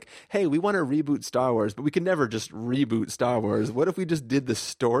done. Like, hey, we want to reboot Star Wars, but we can never just reboot Star Wars. What if we just did the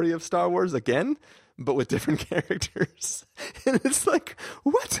story of Star Wars again, but with different characters? And it's like,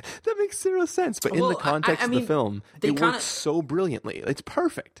 what? That makes zero sense. But in the context of the film, it works so brilliantly. It's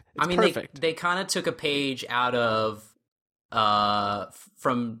perfect. Perfect. They kind of took a page out of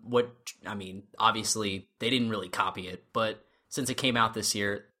from what, I mean, obviously they didn't really copy it, but since it came out this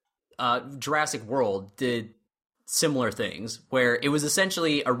year, Jurassic World did similar things, where it was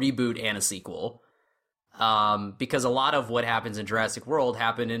essentially a reboot and a sequel. Because a lot of what happens in Jurassic World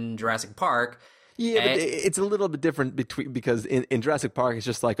happened in Jurassic Park. Yeah, but it's a little bit different because in Jurassic Park, it's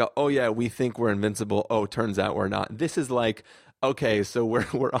just like, oh yeah, we think we're invincible. Oh, turns out we're not. This is like, okay, so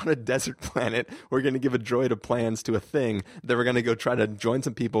we're on a desert planet. We're going to give a droid of plans to a thing. Then we're going to go try to join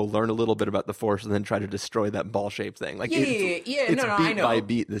some people, learn a little bit about the Force, and then try to destroy that ball-shaped thing. Like, it's beat I know. by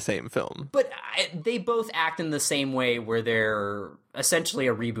beat the same film. But they both act in the same way, where they're essentially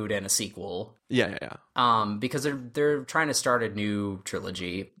a reboot and a sequel. Yeah. Because they're trying to start a new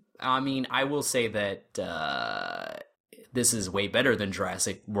trilogy. I mean, I will say that this is way better than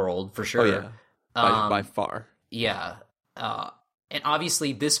Jurassic World for sure. Oh yeah, by far. Yeah. And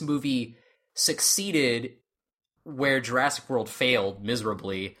obviously this movie succeeded where Jurassic World failed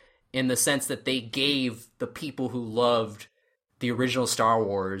miserably, in the sense that they gave the people who loved the original Star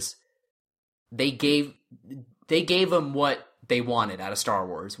Wars, they gave them what they wanted out of Star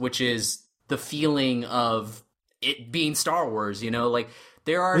Wars, which is the feeling of it being Star Wars, you know? Like,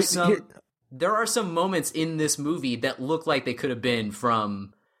 there are some moments in this movie that look like they could have been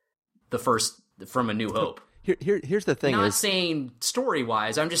from A New Hope. Here's the thing. Not saying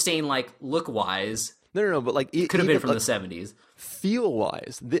story-wise, I'm just saying, like, look-wise. No, but like... It could have been from the 70s.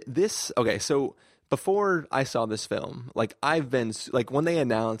 Feel-wise, this... Okay, so before I saw this film, like, I've been... Like, when they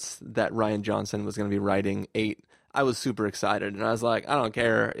announced that Rian Johnson was going to be writing 8, I was super excited. And I was like, I don't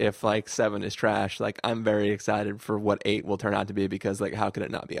care if, like, 7 is trash. Like, I'm very excited for what 8 will turn out to be, because, like, how could it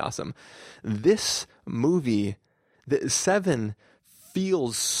not be awesome? This movie, 7,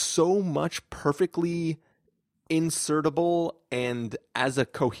 feels so much perfectly insertable and as a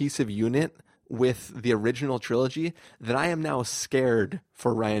cohesive unit with the original trilogy that I am now scared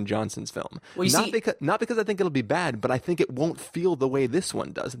for Rian Johnson's film. Well, not because I think it'll be bad, but I think it won't feel the way this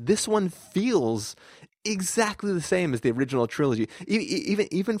one does. This one feels exactly the same as the original trilogy,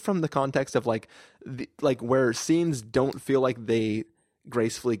 even from the context of like where scenes don't feel like they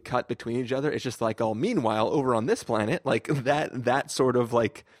gracefully cut between each other. It's just like, oh, meanwhile, over on this planet, like that sort of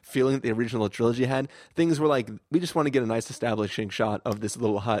like feeling that the original trilogy had. Things were like, we just want to get a nice establishing shot of this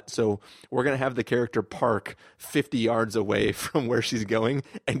little hut, so we're going to have the character park 50 yards away from where she's going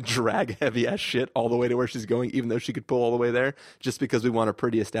and drag heavy ass shit all the way to where she's going, even though she could pull all the way there, just because we want a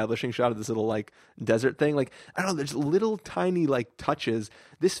pretty establishing shot of this little like desert thing. Like, I don't know, there's little tiny like touches.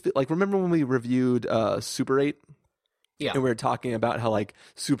 This, like, remember when we reviewed Super 8? Yeah. And we were talking about how, like,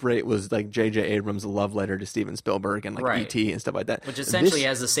 Super 8 was, like, J.J. Abrams' love letter to Steven Spielberg and, like, right. E.T. and stuff like that. Which essentially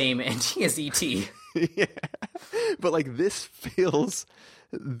has the same ending as E.T. Yeah. But, like, this feels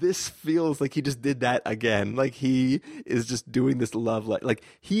like he just did that again. Like, he is just doing this love letter. Like,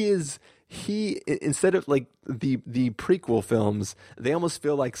 he instead of like the prequel films, they almost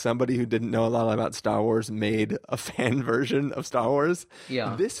feel like somebody who didn't know a lot about Star Wars made a fan version of Star Wars.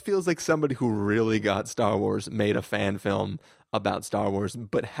 Yeah. This feels like somebody who really got Star Wars made a fan film about Star Wars,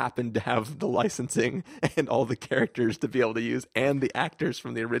 but happened to have the licensing and all the characters to be able to use and the actors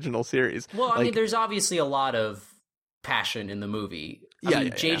from the original series. Well, I mean, there's obviously a lot of passion in the movie. I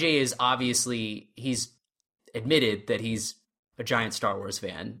mean, JJ is obviously, he's admitted that he's a giant Star Wars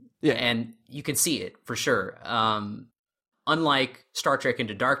fan. Yeah. And you can see it for sure. Unlike Star Trek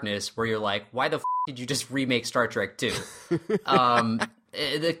Into Darkness, where you're like, why the did you just remake Star Trek 2?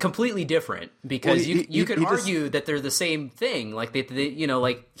 They're completely different, because you could argue that they're the same thing. Like they, you know,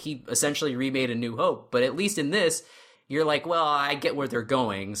 like he essentially remade A New Hope, but at least in this, you're like, well, I get where they're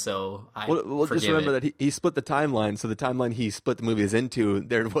going, so well just remember that he split the timeline. So the timeline he split the movies into,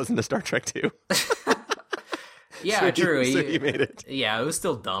 there wasn't a Star Trek 2. Yeah, so true. He made it. Yeah, it was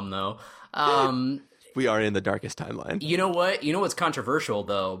still dumb though. We are in the darkest timeline. You know what? You know what's controversial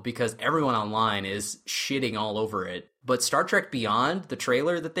though, because everyone online is shitting all over it. But Star Trek Beyond, the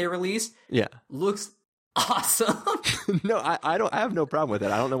trailer that they released, looks awesome. No, I have no problem with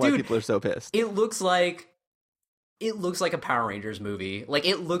it. I don't know why people are so pissed. It looks like a Power Rangers movie. Like,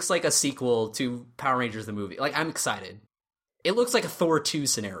 it looks like a sequel to Power Rangers the movie. Like, I'm excited. It looks like a Thor 2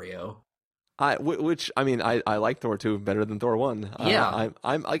 scenario. I like Thor 2 better than Thor 1. Yeah,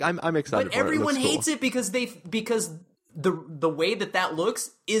 I'm excited. But for everyone it. It hates cool. it because the way that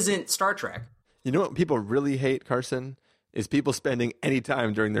looks isn't Star Trek. You know what people really hate, Carson, is people spending any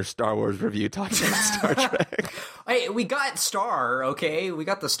time during their Star Wars review talking about Star Trek. Hey, we got Star, okay? We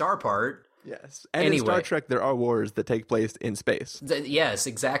got the Star part. Yes, and in Star Trek there are wars that take place in space. Yes,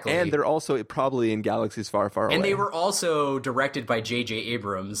 exactly. And they're also probably in galaxies far, far away. And they were also directed by J.J.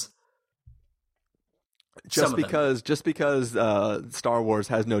 Abrams. Just because Star Wars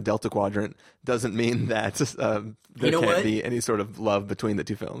has no Delta Quadrant doesn't mean that there can't be any sort of love between the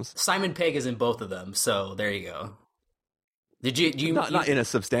two films. Simon Pegg is in both of them, so there you go. Did you not in a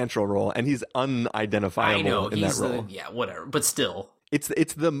substantial role, and he's unidentifiable in that role. Yeah, whatever. But still,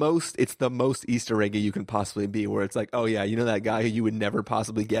 It's the most Easter eggy you can possibly be, where it's like, oh yeah, you know that guy who you would never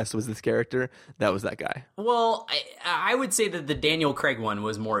possibly guess was this character? That was that guy. Well, I would say that the Daniel Craig one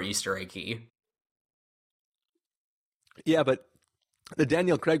was more Easter eggy. Yeah, but the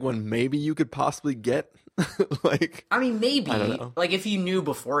Daniel Craig one, maybe you could possibly get. Like, I mean, maybe. I don't know. Like, if you knew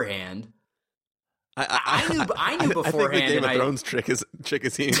beforehand. I knew beforehand. I think the Game of Thrones trick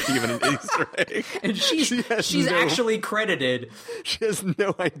is even an Easter egg. And she's actually credited. She has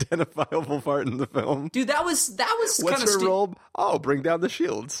no identifiable part in the film. Dude, that was What's her role? Oh, bring down the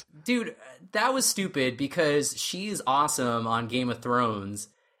shields. Dude, that was stupid because she's awesome on Game of Thrones,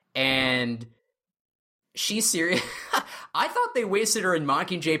 and she's serious. I thought they wasted her in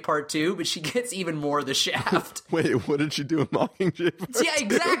Mockingjay Part 2, but she gets even more of the shaft. Wait, what did she do in Mockingjay Part 2? Yeah,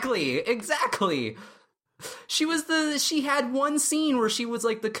 exactly. She had one scene where she was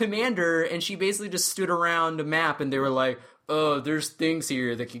like the commander, and she basically just stood around a map, and they were like, oh, there's things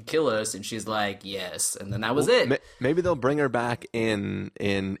here that could kill us, and she's like, yes, and then that was it. Maybe they'll bring her back in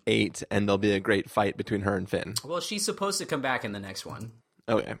 8, and there'll be a great fight between her and Finn. Well, she's supposed to come back in the next one.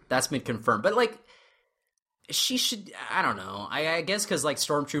 Okay. That's been confirmed. But, like, she should, I don't know. I guess because, like,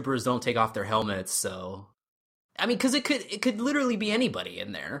 stormtroopers don't take off their helmets, so... I mean, because it could literally be anybody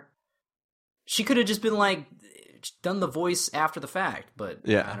in there. She could have just been, like, done the voice after the fact, but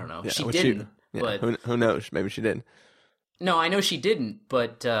I don't know. Yeah, she didn't. But who knows? Maybe she did. No, I know she didn't,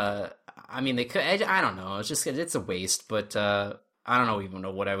 but, I mean, they could... I don't know. It's a waste, but I don't even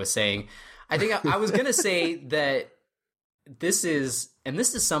know what I was saying. I think I was going to say that this is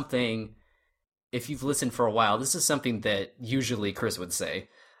something... If you've listened for a while, this is something that usually Chris would say.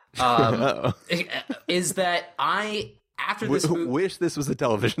 Is that after this movie... Wish this was a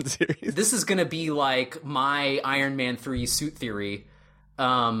television series. This is going to be like my Iron Man 3 suit theory.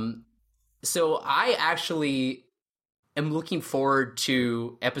 So I actually am looking forward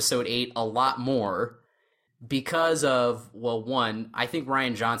to Episode 8 a lot more because of, well, one, I think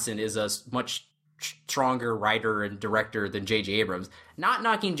Rian Johnson is a much stronger writer and director than J.J. Abrams. Not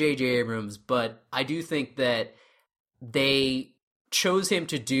knocking J.J. Abrams, but I do think that they chose him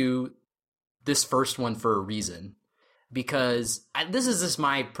to do this first one for a reason. Because this is just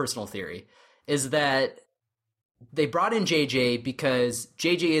my personal theory, is that they brought in J.J. because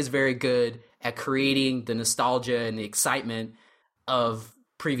J.J. is very good at creating the nostalgia and the excitement of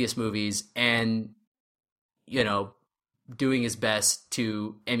previous movies and, you know, doing his best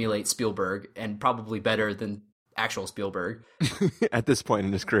to emulate Spielberg, and probably better than actual Spielberg. At this point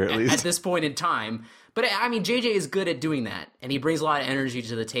in his career, at least. At this point in time. But, I mean, JJ is good at doing that, and he brings a lot of energy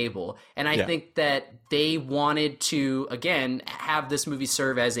to the table. And I think that they wanted to, again, have this movie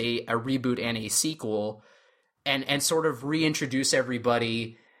serve as a reboot and a sequel, and sort of reintroduce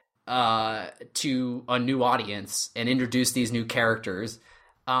everybody to a new audience and introduce these new characters.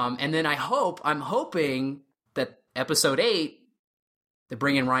 And then I'm hoping that Episode 8, they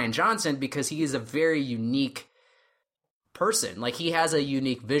bring in Rian Johnson because he is a very unique person. Like, he has a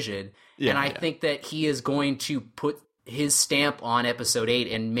unique vision. And I think that he is going to put his stamp on Episode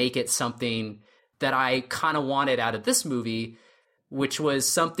 8 and make it something that I kind of wanted out of this movie, which was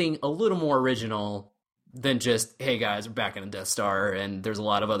something a little more original than just, hey guys, we're back in the Death Star and there's a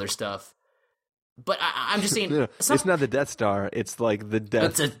lot of other stuff. But I'm just saying... No, it's not the Death Star. It's like the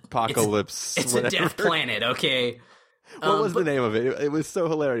Death Apocalypse. It's a death planet, okay? What was the name of it? It was so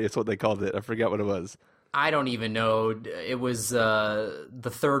hilarious what they called it. I forgot what it was. I don't even know. It was the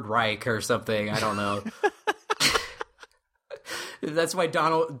Third Reich or something. I don't know. That's why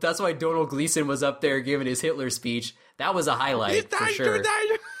Donald Gleason was up there giving his Hitler speech. That was a highlight for sure.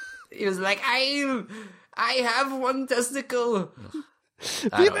 He was like, I have one testicle.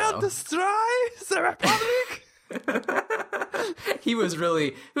 We will destroy the Republic. He was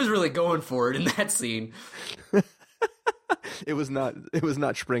really going for it in that scene. It was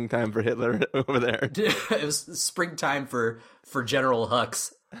not springtime for Hitler over there. It was springtime for General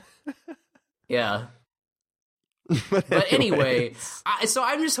Hux. Yeah. But anyway, so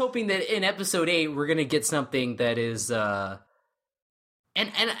I'm just hoping that in Episode 8 we're gonna get something that is and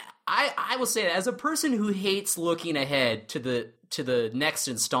I will say that as a person who hates looking ahead to the next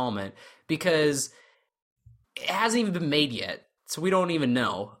installment because it hasn't even been made yet. So we don't even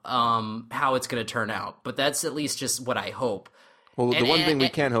know how it's going to turn out. But that's at least just what I hope. Well, the one thing we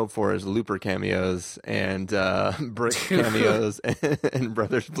can hope for is Looper cameos and Brick cameos and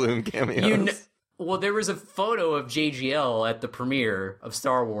Brothers Bloom cameos. Well, there was a photo of JGL at the premiere of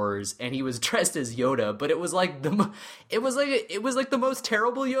Star Wars, and he was dressed as Yoda. But it was like the most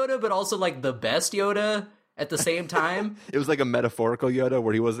terrible Yoda, but also like the best Yoda at the same time. It was like a metaphorical Yoda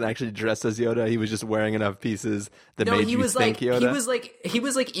where he wasn't actually dressed as Yoda. He was just wearing enough pieces that made you think Yoda. He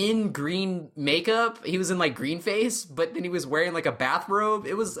was like in green makeup. He was in like green face, but then he was wearing like a bathrobe.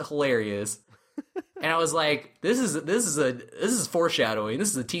 It was hilarious. And I was like, this is foreshadowing.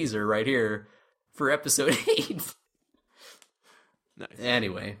 This is a teaser right here for episode 8. Nice.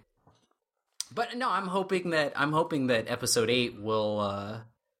 Anyway. But no, I'm hoping that episode 8 will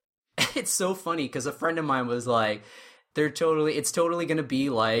it's so funny because a friend of mine was like, it's totally going to be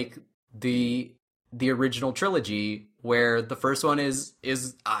like the original trilogy where the first one is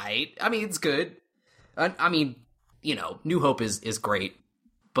I mean, it's good. I mean, you know, New Hope is great,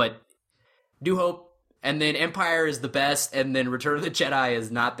 but New Hope and then Empire is the best, and then Return of the Jedi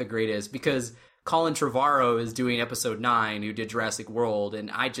is not the greatest because Colin Trevorrow is doing episode 9, who did Jurassic World,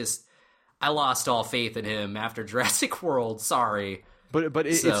 and I lost all faith in him after Jurassic World. Sorry. But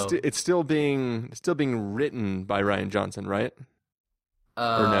it's still being written by Rian Johnson, right?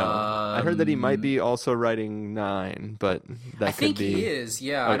 Or no? I heard that he might be also writing 9, but that could be. I think he is.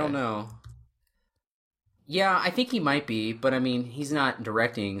 Yeah, okay. I don't know. Yeah, I think he might be, but I mean, he's not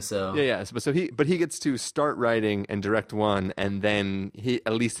directing, so. Yeah. But he gets to start writing and direct one, and then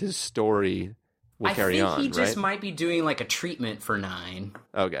at least his story will carry on. I think he just might be doing like a treatment for 9.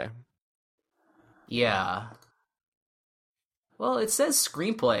 Okay. Yeah. Well, it says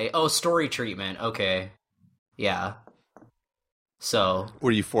screenplay. Oh, story treatment. Okay. Yeah. So.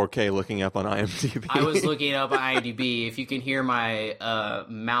 Were you 4K looking up on IMDb? I was looking up on IMDb. If you can hear my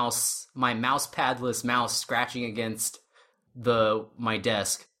mouse padless mouse scratching against my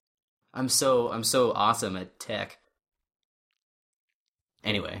desk. I'm so awesome at tech.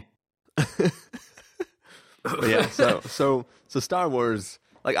 Anyway. Yeah, so Star Wars,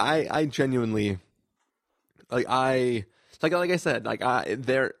 like I genuinely like I said, like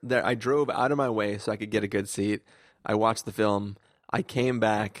I drove out of my way so I could get a good seat. I watched the film. I came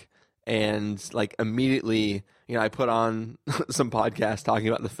back and like immediately, you know, I put on some podcast talking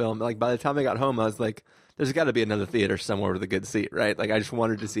about the film. Like by the time I got home, I was like, there's got to be another theater somewhere with a good seat, right? Like I just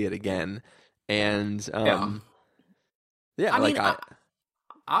wanted to see it again. And twice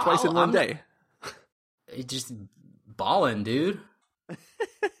in one day. Just balling, dude.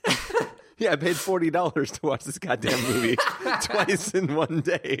 Yeah, I paid $40 to watch this goddamn movie twice in one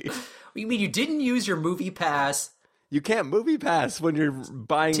day. You mean you didn't use your movie pass? You can't movie pass when you're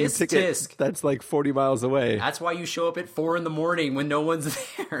buying a ticket that's like 40 miles away. That's why you show up at 4 a.m. when no one's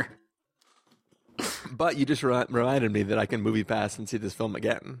there. But you just reminded me that I can movie pass and see this film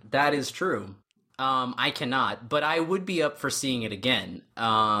again. That is true. I cannot, but I would be up for seeing it again.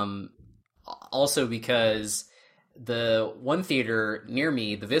 Also because the one theater near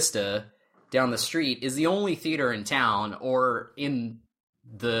me, the Vista, down the street, is the only theater in town or in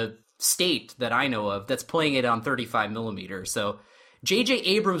the state that I know of that's playing it on 35 millimeter. So J.J.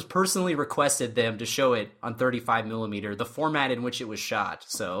 Abrams personally requested them to show it on 35 millimeter, the format in which it was shot.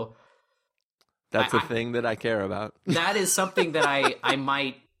 So that's a thing that I care about. That is something that I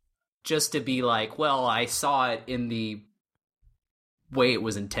might, just to be like, well, I saw it in the way it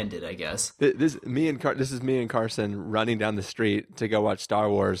was intended, I guess. This is me and Carson running down the street to go watch Star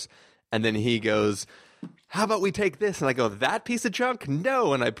Wars, and then he goes, how about we take this? And I go, that piece of junk?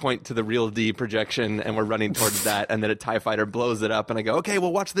 No. And I point to the Real D projection, and we're running towards that, and then a TIE fighter blows it up, and I go, okay,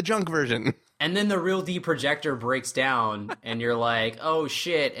 we'll watch the junk version. And then the Real D projector breaks down, and you're like, oh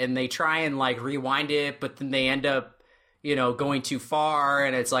shit, and they try and like rewind it, but then they end up, you know, going too far,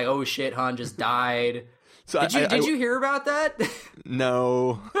 and it's like, oh shit, Han just died. So did you hear about that?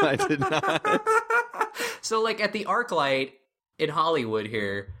 No, I did not. So like at the ArcLight in Hollywood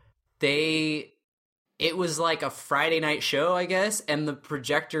here, it was like a Friday night show, I guess, and the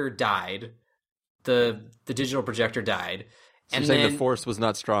projector died. The digital projector died. So and you're saying the force was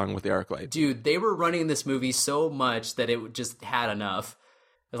not strong with the ArcLight. Dude, they were running this movie so much that it just had enough.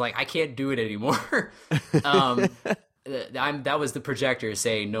 I was like, I can't do it anymore. That was the projector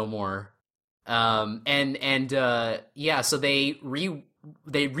saying no more. So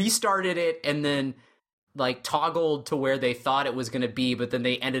they restarted it and then like toggled to where they thought it was going to be, but then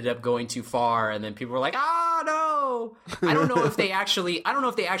they ended up going too far, and then people were like, no. I don't know if they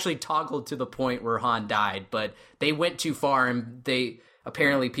actually toggled to the point where Han died, but they went too far, and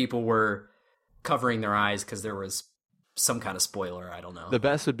apparently people were covering their eyes because there was some kind of spoiler. I don't know. The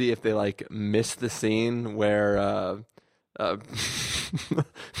best would be if they like missed the scene where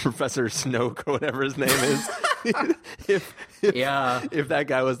Professor Snoke or whatever his name is. if that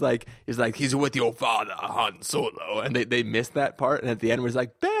guy was like, he's with your father, Han Solo, and they missed that part, and at the end was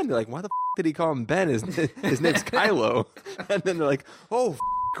like, Ben. They're like, why the did he call him Ben? His name's Kylo. And then they're like, oh,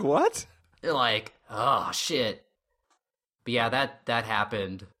 what? You're like, oh shit. But yeah, that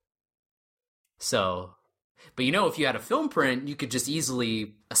happened. So, but if you had a film print, you could just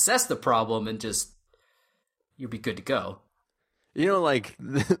easily assess the problem and you'd be good to go. Like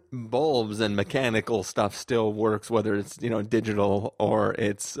bulbs and mechanical stuff still works, whether it's digital or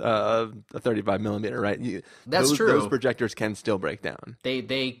it's a 35 millimeter, right? That's true. Those projectors can still break down.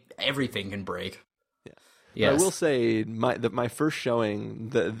 They everything can break. Yeah. Yes. I will say my first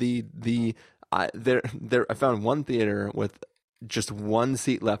showing I found one theater with just one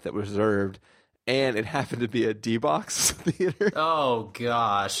seat left that was reserved, and it happened to be a D-box theater. Oh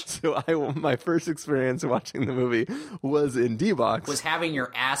gosh! So my first experience watching the movie was in D-box. Was having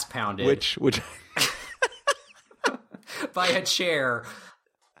your ass pounded, which by a chair.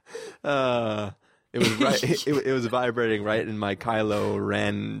 It was right. it was vibrating right in my Kylo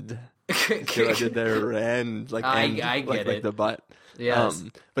Ren. See what I did there, Ren? Like I get like it. the butt. Yes.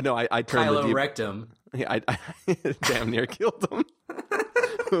 But no, I turned Kylo the rectum. Yeah, I damn near killed him.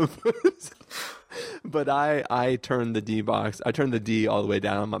 But I turned the D box. I turned the D all the way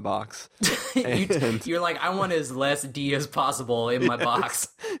down on my box. You're like, I want as less D as possible in my box.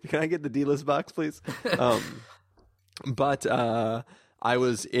 Can I get the D-less box, please? But I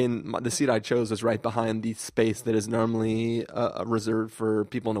was in the seat I chose was right behind the space that is normally reserved for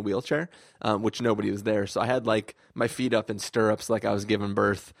people in a wheelchair, which nobody was there. So I had like my feet up in stirrups, like I was giving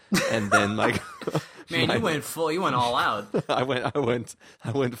birth, and then like, man, you went all out. I went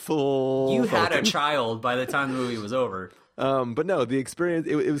full. You had a child by the time the movie was over. But no, the experience,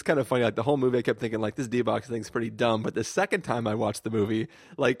 it was kind of funny. Like the whole movie, I kept thinking like this D-box thing's pretty dumb. But the second time I watched the movie,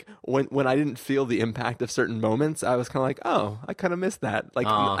 like when I didn't feel the impact of certain moments, I was kind of like, oh, I kind of missed that. Like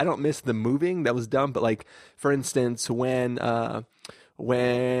I don't miss the moving. That was dumb. But like, for instance, when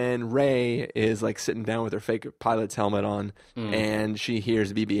Rey is like sitting down with her fake pilot's helmet on and she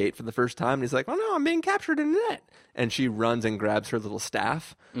hears BB-8 for the first time, and he's like, oh no, I'm being captured in the net. And she runs and grabs her little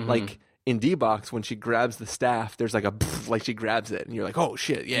staff. Like, in D-box, when she grabs the staff, there's like like she grabs it, and you're like, oh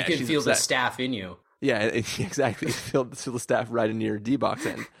shit, yeah. You can feel the staff in you. Yeah, exactly. You feel the staff right in your D-box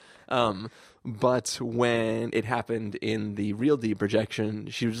end. But when it happened in the real D projection,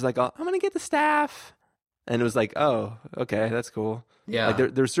 she was just like, oh, I'm going to get the staff. And it was like, oh, okay, that's cool. Yeah.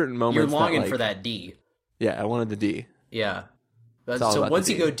 Like there's certain moments you're longing that, for that D. Yeah, I wanted the D. Yeah. So once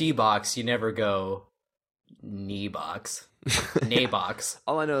you go D-box, you never go knee-box. Nay-box.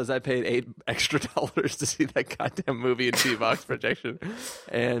 All I know is I paid $8 extra to see that goddamn movie in D-box projection,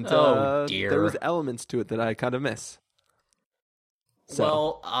 and dear, there was elements to it that I kind of miss. So.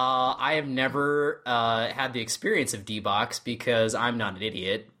 Well, I have never had the experience of D-box because I'm not an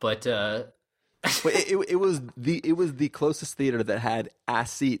idiot, but it was the closest theater that had a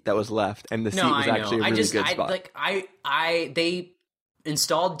seat that was left, and the seat was actually a really good spot. They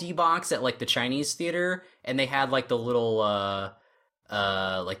installed D-box at like the Chinese theater, and they had like the little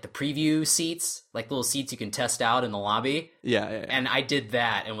like the preview seats, like little seats you can test out in the lobby. Yeah. And I did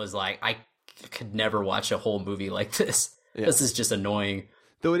that and was like, I could never watch a whole movie like this. Yeah. This is just annoying.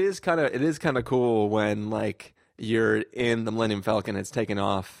 Though it is kind of cool when like you're in the Millennium Falcon, it's taking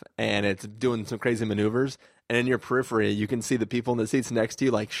off and it's doing some crazy maneuvers, and in your periphery you can see the people in the seats next to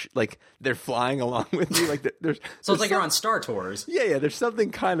you like they're flying along with you, like there's so it's like you're on Star Tours. Yeah, there's something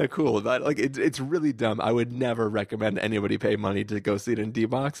kind of cool about it. Like it's really dumb. I would never recommend anybody pay money to go see it in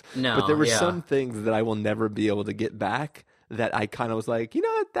D-box. No, but there were some things that I will never be able to get back that I kind of was like, you know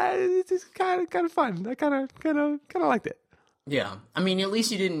what, that is kind of fun. I kind of liked it. Yeah, I mean, at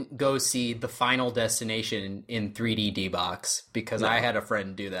least you didn't go see The Final Destination in 3D D-box, because I had a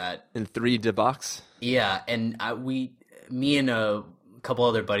friend do that. In 3D D-box? Yeah, and me and a couple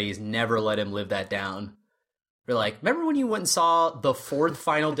other buddies never let him live that down. We're like, remember when you went and saw the fourth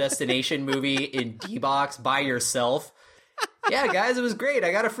Final Destination movie in D-box by yourself? Yeah, guys, it was great.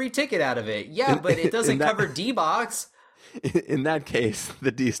 I got a free ticket out of it. Yeah, but it doesn't cover D-box. In that case,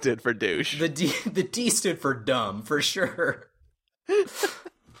 the D stood for douche. The D stood for dumb, for sure.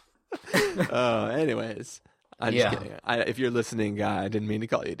 Anyways, I'm just kidding. If you're listening, guy, I didn't mean to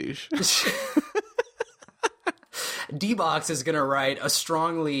call you a douche. D-box is going to write a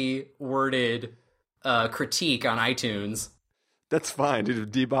strongly worded critique on iTunes. That's fine, dude.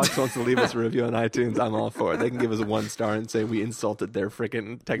 If D-box wants to leave us a review on iTunes, I'm all for it. They can give us a 1 star and say we insulted their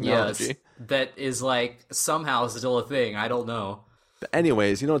freaking technology. Yes, that is like somehow still a thing. I don't know. But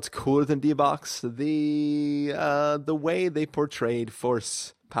anyways, you know what's cooler than D-box? The way they portrayed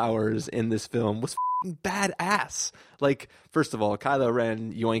force powers in this film was f***ing badass. Like, first of all, Kylo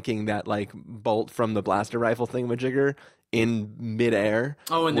Ren yoinking that like bolt from the blaster rifle thingamajigger in midair.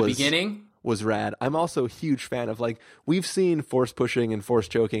 Oh, in the beginning? was rad. I'm also a huge fan of, like, we've seen force pushing and force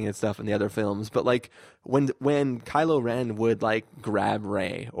choking and stuff in the other films, but like when Kylo Ren would like grab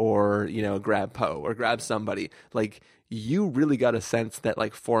Rey or, you know, grab Poe or grab somebody, like you really got a sense that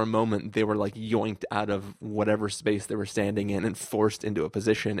like for a moment they were like yoinked out of whatever space they were standing in and forced into a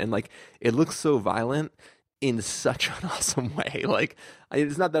position, and like it looks so violent in such an awesome way. Like,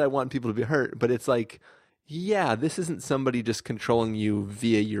 it's not that I want people to be hurt, but it's like, yeah, this isn't somebody just controlling you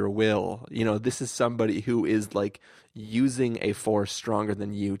via your will. You know, this is somebody who is like using a force stronger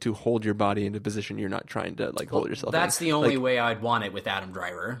than you to hold your body into a position you're not trying to like hold yourself That's in. the only Like, way I'd want it with Adam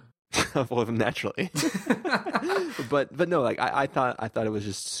Driver. well, naturally. but no, like I thought it was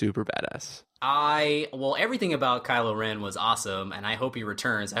just super badass. Well, everything about Kylo Ren was awesome, and I hope he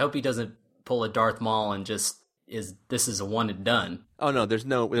returns. I hope he doesn't pull a Darth Maul and just this is a one and done. Oh no, there's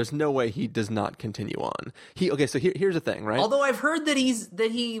no way he does not continue on. So here's the thing, right? Although I've heard that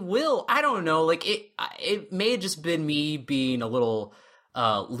he will. I don't know. Like it may have just been me being a little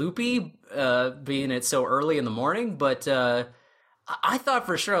loopy, being it so early in the morning. But I thought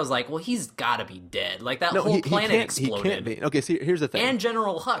for sure, I was like, well, he's got to be dead. Like that whole planet exploded. He can't be. Okay, so here's the thing. And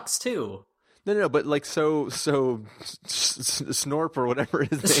General Hux too. No, but like so Snorp or whatever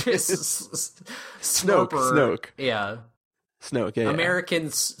his name is. Snoke. Yeah. Snoke, yeah. American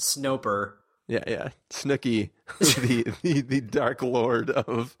Snoper. Yeah. Snooky, the Dark Lord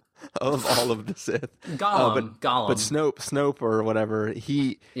of all of the Sith. Gollum. But Snope or whatever,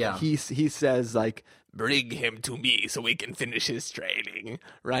 he says like, bring him to me so we can finish his training,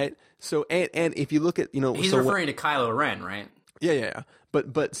 right? So and if you look at, you know, he's referring to Kylo Ren, right? Yeah.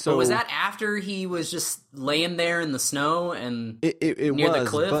 But was that after he was just laying there in the snow and it near was, the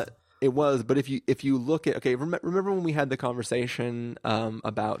cliff? But if you look at, okay, remember when we had the conversation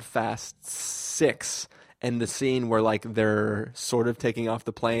about Fast 6 and the scene where like they're sort of taking off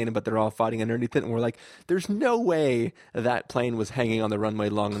the plane but they're all fighting underneath it, and we're like, there's no way that plane was hanging on the runway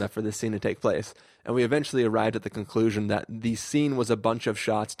long enough for this scene to take place. And we eventually arrived at the conclusion that the scene was a bunch of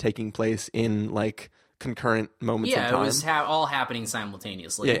shots taking place in like concurrent moments in time. Yeah, it was all happening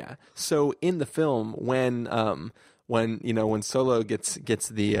simultaneously. Yeah. So in the film, when Solo gets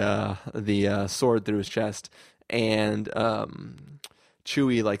the sword through his chest, and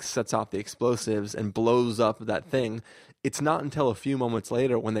Chewie like sets off the explosives and blows up that thing, it's not until a few moments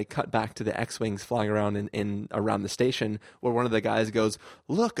later when they cut back to the X-Wings flying around in around the station where one of the guys goes,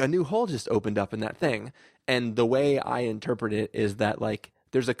 "Look, a new hole just opened up in that thing." And the way I interpret it is that like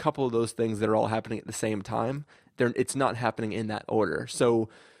there's a couple of those things that are all happening at the same time. It's not happening in that order. So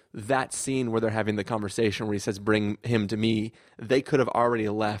that scene where they're having the conversation where he says, bring him to me, they could have already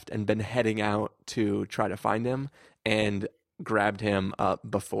left and been heading out to try to find him and grabbed him up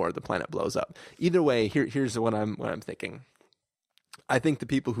before the planet blows up. Either way, here's what I'm thinking. I think the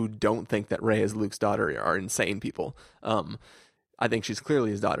people who don't think that Rey is Luke's daughter are insane people. I think she's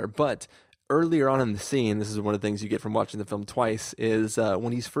clearly his daughter, but earlier on in the scene, this is one of the things you get from watching the film twice, is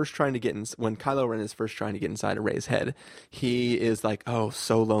when he's first trying to when Kylo Ren is first trying to get inside of Rey's head, he is like, "Oh,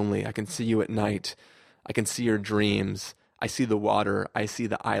 so lonely. I can see you at night. I can see your dreams. I see the water. I see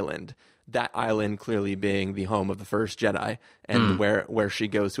the island." That island clearly being the home of the first Jedi and where she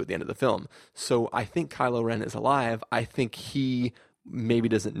goes to at the end of the film. So I think Kylo Ren is alive. I think he maybe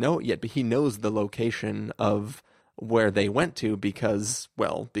doesn't know it yet, but he knows the location of where they went to because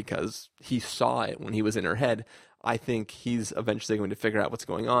he saw it when he was in her head. I think he's eventually going to figure out what's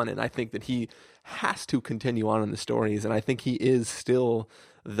going on, and I think that he has to continue on in the stories, and I think he is still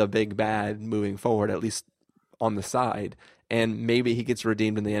the big bad moving forward, at least on the side. And maybe he gets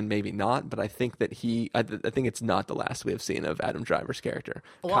redeemed in the end, maybe not. But I think that I think it's not the last we have seen of Adam Driver's character.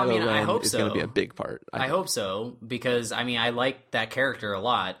 Well, Kylo Ren I hope is so. going to be a big part. I hope so, because I like that character a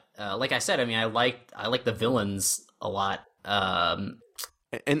lot. Like I said, I like the villains a lot. And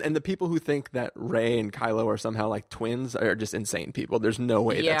the people who think that Rey and Kylo are somehow like twins are just insane people. There's no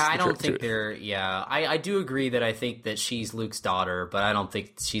way. Yeah, that's the I don't think truth. they're. Yeah, I do agree that I think that she's Luke's daughter, but I don't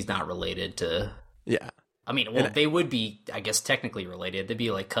think she's not related to. Yeah. I mean, well, they would be, I guess, technically related. They'd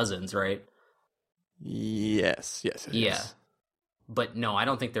be like cousins, right? Yes. Yes. But no, I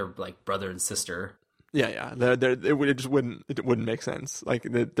don't think they're like brother and sister. Yeah. It just wouldn't make sense. Like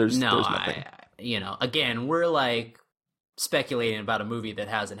there's nothing. Again, we're like speculating about a movie that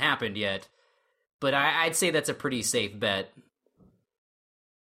hasn't happened yet, but I'd say that's a pretty safe bet.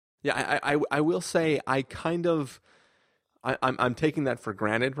 Yeah, I will say I'm taking that for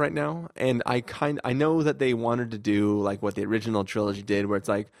granted right now, and I know that they wanted to do like what the original trilogy did, where it's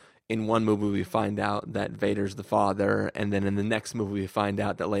like in one movie we find out that Vader's the father, and then in the next movie we find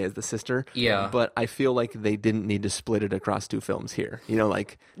out that Leia's the sister. Yeah. But I feel like they didn't need to split it across 2 films here. You know,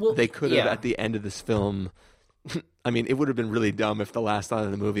 like they could have at the end of this film. I mean, it would have been really dumb if the last line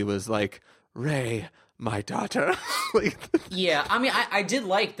of the movie was like, "Rey, my daughter." Like, yeah, I mean, I did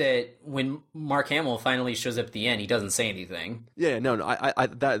like that when Mark Hamill finally shows up at the end, he doesn't say anything. yeah, no, I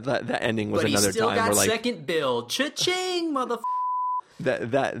that ending was But another he still time got where like second bill. Cha-ching, motherfucker.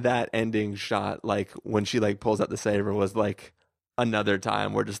 that ending shot, like when she like pulls out the saber, was like another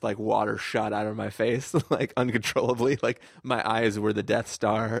time where just like water shot out of my face like uncontrollably. Like my eyes were the Death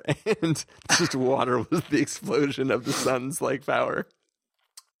Star, and just water was the explosion of the sun's like power.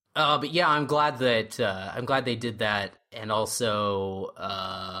 But yeah, I'm glad they did that, and also,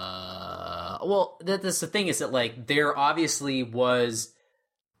 well, that's the thing is that like there obviously was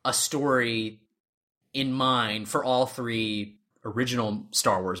a story in mind for all 3 original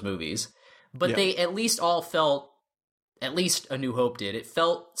Star Wars movies, but they at least all felt, at least A New Hope did, it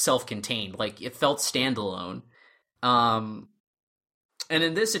felt self-contained, like it felt standalone. And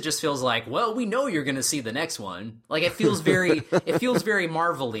in this, it just feels like, well, we know you're going to see the next one. Like it feels very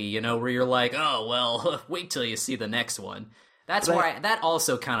Marvel-y, you know, where you're like, oh well, wait till you see the next one. That's why that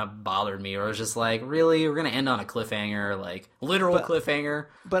also kind of bothered me. Or I was just like, really, we're going to end on a cliffhanger, like literal cliffhanger.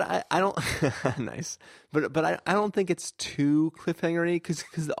 But I don't nice. But I don't think it's too cliffhangery because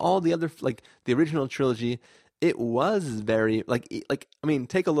all the other, like the original trilogy, it was very like I mean,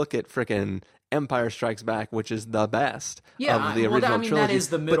 take a look at frickin' Empire Strikes Back, which is the best of the original trilogy. That is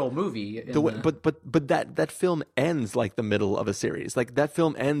the middle movie. But that film ends like the middle of a series. Like that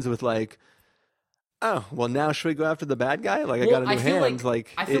film ends with like, oh, well, now should we go after the bad guy? Like I got a new hand.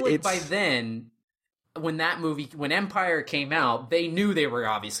 I feel like by then, when Empire came out, they knew they were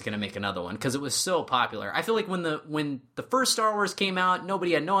obviously going to make another one because it was so popular. I feel like when the first Star Wars came out,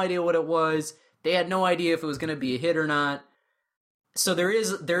 nobody had no idea what it was. They had no idea if it was going to be a hit or not. So there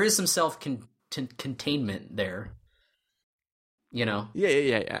is some self-containment there, you know.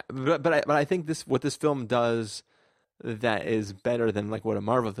 Yeah. But I think what this film does that is better than like what a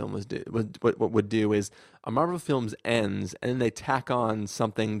Marvel film would do is a Marvel film ends and then they tack on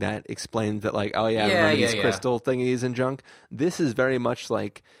something that explains that like, oh yeah, remember these crystal thingies and junk. This is very much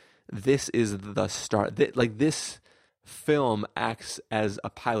like this is the start. Like this film acts as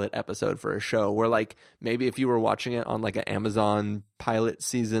a pilot episode for a show where like maybe if you were watching it on like an Amazon pilot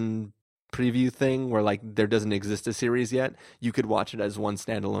season preview thing where like there doesn't exist a series yet, you could watch it as one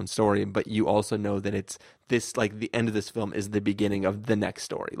standalone story, but you also know that it's this like the end of this film is the beginning of the next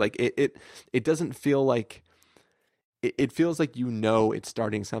story. Like it doesn't feel like it feels like you know it's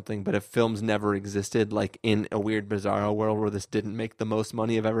starting something, but if films never existed, like in a weird bizarro world where this didn't make the most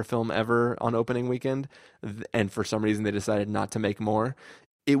money of ever film ever on opening weekend, and for some reason they decided not to make more,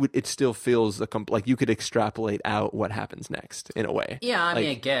 it still feels like you could extrapolate out what happens next in a way. Yeah, I mean,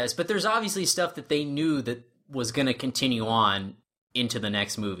 I guess, but there's obviously stuff that they knew that was going to continue on into the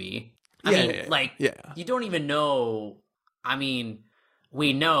next movie. You don't even know. I mean,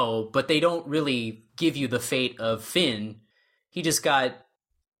 we know, but they don't really give you the fate of Finn. He just got,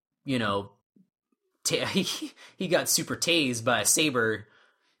 you know, he got super tased by a saber.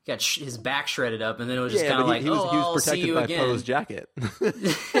 Got his back shredded up, and then it was just kind of like, he was protected by again. Poe's jacket.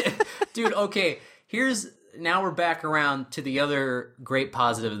 Dude, okay, now we're back around to the other great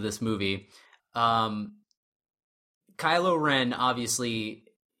positive of this movie. Kylo Ren obviously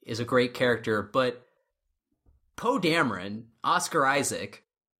is a great character, but Poe Dameron, Oscar Isaac,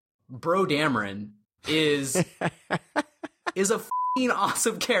 Bro Dameron is a f***ing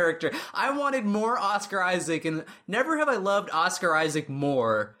awesome character. I wanted more Oscar Isaac, and never have I loved Oscar Isaac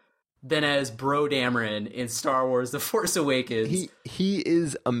more than as Bro Dameron in Star Wars The Force Awakens. He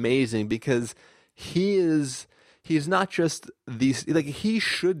is amazing because he's not just these, like, he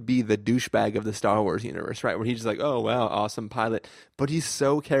should be the douchebag of the Star Wars universe, right? Where he's just like, oh wow, awesome pilot, but he's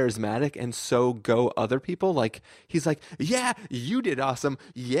so charismatic and so go other people. Like he's like, yeah, you did awesome,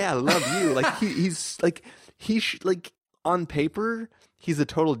 yeah, love you. Like he's like on paper he's a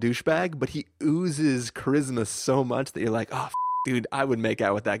total douchebag, but he oozes charisma so much that you're like, oh dude, I would make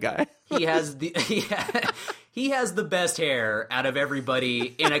out with that guy. He has the best hair out of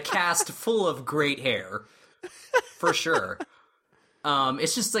everybody in a cast full of great hair. For sure.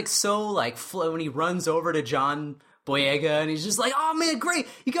 It's just like so like when he runs over to John Boyega and he's just like, oh man, great,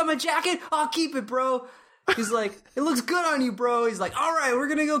 you got my jacket? I'll keep it, bro. He's like, it looks good on you, bro. He's like, all right, we're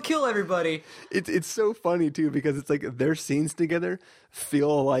gonna go kill everybody. It's so funny too because it's like their scenes together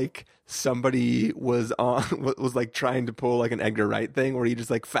feel like somebody was like trying to pull like an Edgar Wright thing where he just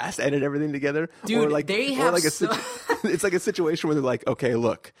like fast edit everything together. Dude, or like, they have it's like a situation where they're like, okay,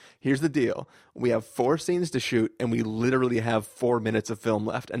 look, here's the deal. We have 4 scenes to shoot and we literally have 4 minutes of film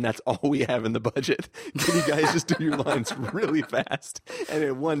left and that's all we have in the budget. Can you guys just do your lines really fast? And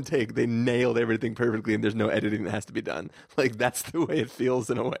in one take, they nailed everything perfectly and there's no editing that has to be done. Like, that's the way it feels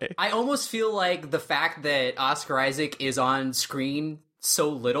in a way. I almost feel like the fact that Oscar Isaac is on screen so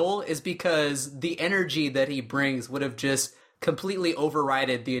little is because the energy that he brings would have just completely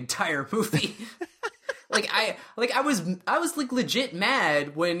overridden the entire movie. I was like legit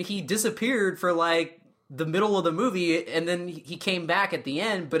mad when he disappeared for like the middle of the movie and then he came back at the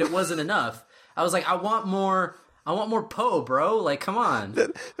end, but it wasn't enough. I was like, I want more Poe, bro. Like, come on.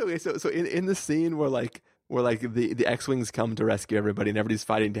 Okay, so in the scene where the X-Wings come to rescue everybody and everybody's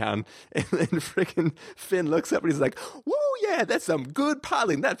fighting down, and then freaking Finn looks up and he's like, whoa, yeah, that's some good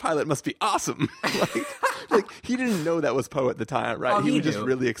piloting. That pilot must be awesome. like he didn't know that was Poe at the time, right? Oh, he was knew. just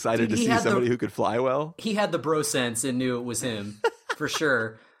really excited to see somebody who could fly well. He had the bro sense and knew it was him, for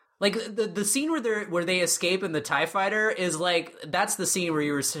sure. Like, the scene where they escape in the TIE fighter is like, that's the scene where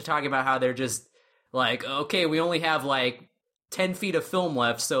you were talking about how they're just like, okay, we only have like 10 feet of film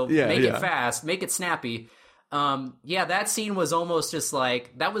left, so make it fast, make it snappy. That scene was almost just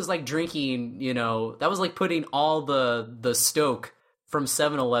like, that was like drinking, that was like putting all the stoke from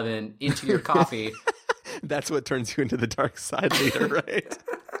 7-Eleven into your coffee. That's what turns you into the dark side later, right?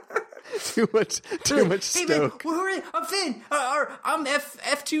 too much stoke. Hey man, I'm Finn. I'm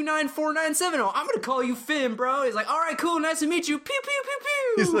F29497. I'm gonna call you Finn, bro. He's like, all right, cool, nice to meet you. Pew pew pew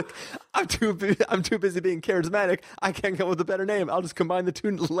pew. He's like, I'm too busy being charismatic. I can't come up with a better name. I'll just combine the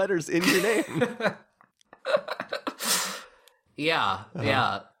 2 letters in your name. Yeah.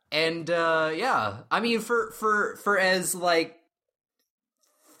 And I mean, for as like,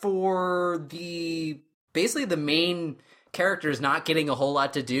 for the basically the main characters not getting a whole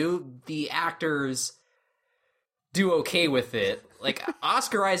lot to do, the actors do okay with it. Like,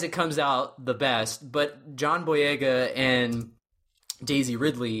 Oscar Isaac comes out the best, but John Boyega and Daisy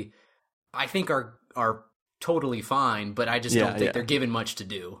Ridley, I think are totally fine, but I just don't think they're given much to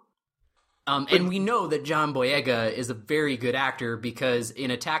do. And we know that John Boyega is a very good actor because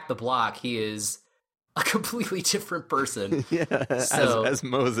in Attack the Block, he is a completely different person. Yeah, so, as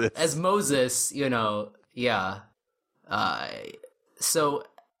Moses. As Moses, so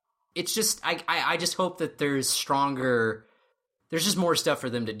it's just, I just hope that there's just more stuff for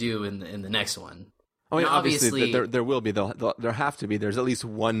them to do in the next one. I mean, obviously there will be. There have to be. There's at least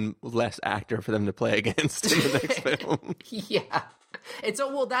one less actor for them to play against in the next film. Yeah. And so,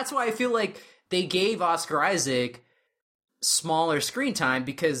 well, that's why I feel like they gave Oscar Isaac smaller screen time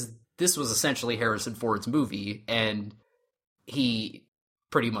because this was essentially Harrison Ford's movie, and he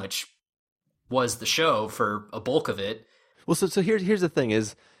pretty much was the show for a bulk of it. Well, so here's the thing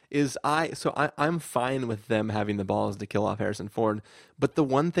I'm fine with them having the balls to kill off Harrison Ford, but the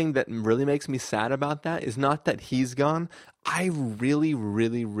one thing that really makes me sad about that is not that he's gone. I really,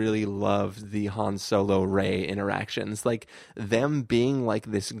 really, really loved the Han Solo Rey interactions, like them being like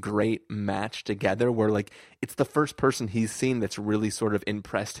this great match together where like it's the first person he's seen that's really sort of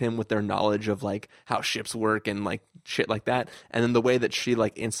impressed him with their knowledge of like how ships work and like shit like that. And then the way that she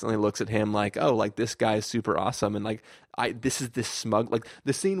like instantly looks at him like, oh, like this guy's super awesome. And like, this is this smug, like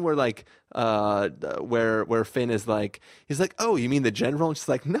the scene where like, where Finn is like, he's like, oh, you mean the general? And she's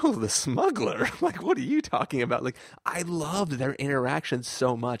like, no, the smuggler. Like, what are you talking about? Like, I loved their interactions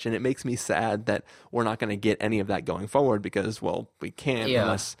so much, and it makes me sad that we're not going to get any of that going forward because, well, we can't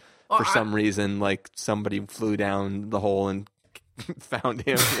unless for some reason, like, somebody flew down the hole and found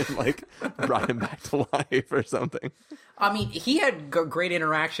him and like brought him back to life or something. I mean, he had great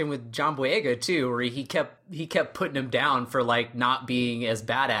interaction with John Boyega too, where he kept putting him down for like not being as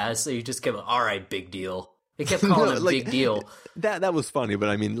badass. So he just kept, all right, big deal. He kept calling him big deal. That was funny, but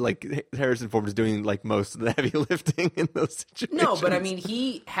I mean, like Harrison Ford was doing like most of the heavy lifting in those situations. No, but I mean,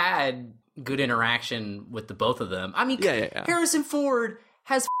 he had good interaction with the both of them. I mean, Harrison Ford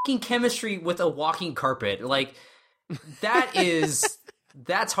has fucking chemistry with a walking carpet. Like,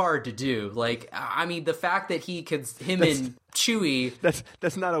 that's hard to do. Like, I mean, the fact that and Chewie.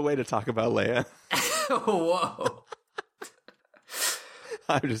 That's not a way to talk about Leia. Whoa.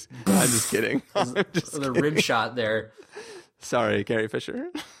 I'm just kidding. The rim shot there. Sorry, Carrie Fisher.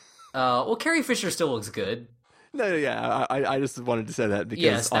 Well, Carrie Fisher still looks good. No, yeah, I just wanted to say that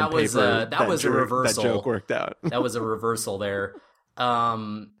because that on was paper, that was a reversal. That joke worked out. That was a reversal there.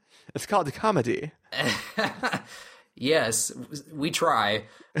 And It's called a comedy. Yes, we try.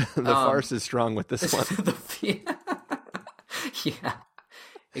 The farce is strong with this one. Yeah,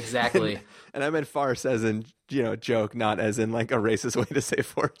 exactly. And I meant farce as in, joke, not as in like a racist way to say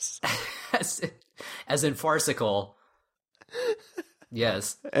force. as in farcical.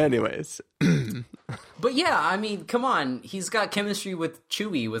 Yes. Anyways. But yeah, I mean, come on. He's got chemistry with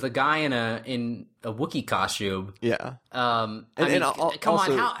Chewie, with a guy in a Wookiee costume. Yeah. Come also,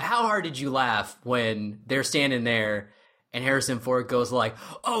 on. How hard did you laugh when they're standing there and Harrison Ford goes like,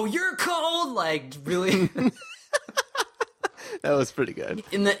 "Oh, you're cold," like really. That was pretty good.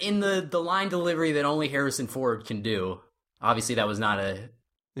 In the line delivery that only Harrison Ford can do. Obviously, that was not a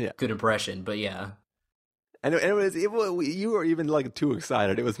good impression, but yeah. And you were even like too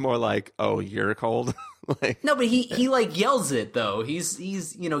excited. It was more like, "Oh, you're cold." Like, no, but he like yells it though.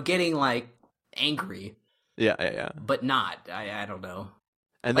 He's getting like angry. Yeah. But not. I don't know.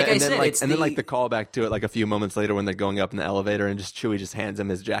 And like then, I said, then the callback to it, like a few moments later when they're going up in the elevator, and Chewie just hands him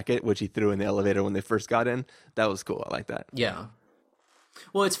his jacket, which he threw in the elevator when they first got in. That was cool. I like that. Yeah.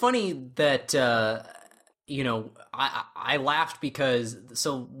 Well, it's funny that I laughed because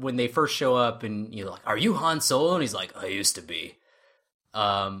when they first show up and you're like, "Are you Han Solo?" and he's like, "I used to be."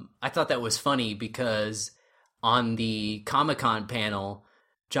 I thought that was funny because on the Comic-Con panel,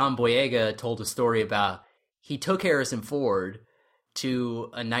 John Boyega told a story about he took Harrison Ford to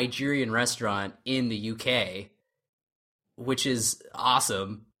a Nigerian restaurant in the UK, which is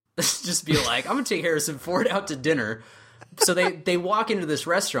awesome. Just be like, I'm gonna take Harrison Ford out to dinner. So they walk into this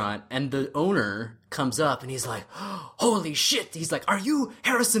restaurant and the owner comes up and he's like, "Holy shit." He's like, "Are you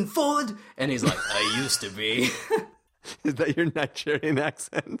Harrison Ford?" And he's like, "I used to be." Is that your Nigerian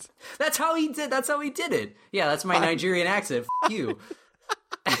accent? That's how he did it. Yeah, that's my Nigerian accent. F you.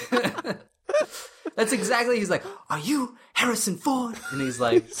 That's exactly. He's like, "Are you Harrison Ford?" And he's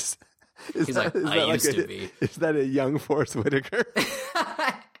like, "I used to be." Is that a young Forrest Whitaker?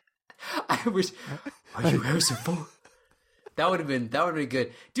 I wish. Are you Harrison Ford? That would have been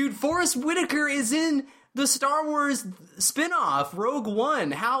good, dude. Forrest Whitaker is in the Star Wars spinoff Rogue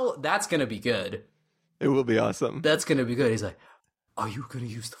One. How that's gonna be good? It will be awesome. That's gonna be good. He's like, "Are you gonna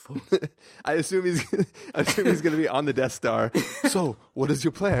use the Force?" I assume he's gonna be on the Death Star. So, what is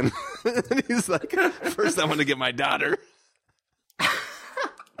your plan? And he's like, "First, I want to get my daughter."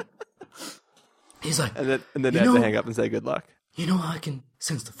 He's like, and then they have to hang up and say good luck. You know how I can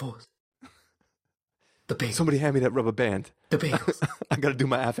sense the Force? The bagels. Somebody hand me that rubber band. The bagels. I gotta do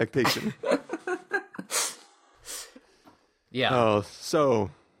my affectation. Yeah. Oh, so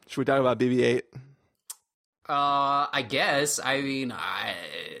should we talk about BB-8? I guess. I mean,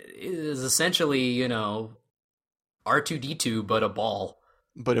 it is essentially, R2-D2, but a ball.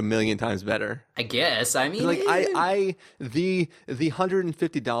 But a million times better. I guess. I mean, like the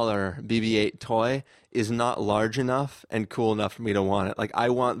 $150 BB-8 toy is not large enough and cool enough for me to want it. Like, I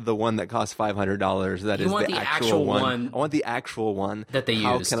want the one that costs $500. That is the actual one. I want the actual one that they used.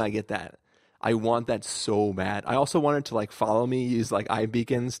 How can I get that? I want that so bad. I also want it to like follow me, use like eye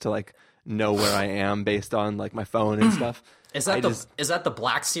beacons to like know where I am based on like my phone and stuff. Is that the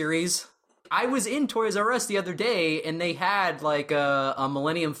Black Series? I was in Toys R Us the other day and they had like a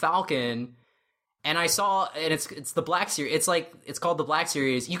Millennium Falcon, and I saw, and it's the Black Series. It's called the Black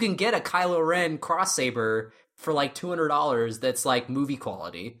Series. You can get a Kylo Ren cross saber for like $200. That's like movie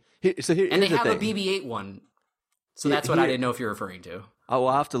quality. And they have a BB-8 one. So that's what I didn't know if you're referring to.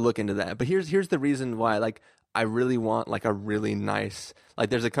 I'll have to look into that. But here's the reason why. Like, I really want like a really nice, like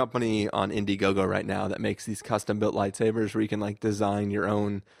there's a company on Indiegogo right now that makes these custom built lightsabers where you can like design your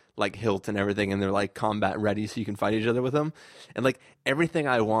own like hilt and everything, and they're like combat ready so you can fight each other with them. And like everything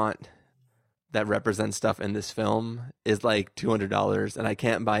I want that represents stuff in this film is like $200, and I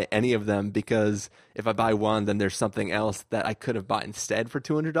can't buy any of them because if I buy one, then there's something else that I could have bought instead for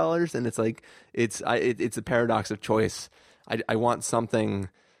 $200, and it's like it's a paradox of choice. I want something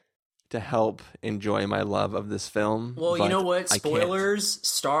to help enjoy my love of this film. Well, you know what? Spoilers.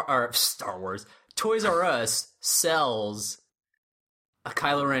 Star Wars. Toys R Us sells a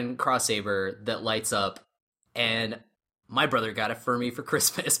Kylo Ren crossaber that lights up, and my brother got it for me for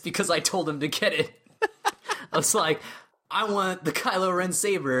Christmas because I told him to get it. I was like, I want the Kylo Ren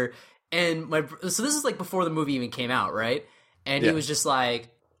saber, and so this is like before the movie even came out, right? And he was just like,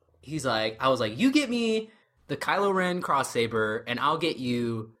 I was like, you get me the Kylo Ren crossaber, and I'll get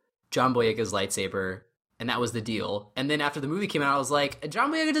you John Boyega's lightsaber, and that was the deal. And then after the movie came out, I was like,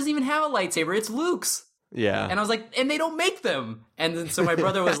 John Boyega doesn't even have a lightsaber, it's Luke's. Yeah. And I was like, and they don't make them. And then so my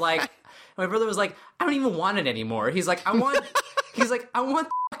brother was like, I don't even want it anymore. He's like, I want the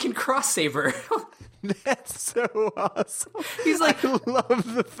fucking cross saber. That's so awesome. He's like, I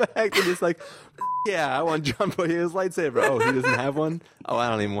love the fact that it's like, yeah, I want John Boyega's lightsaber. Oh, he doesn't have one? Oh, I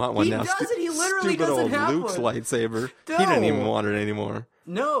don't even want one He now. doesn't. He literally Stupid doesn't old have Luke's one. lightsaber. No. He didn't even want it anymore.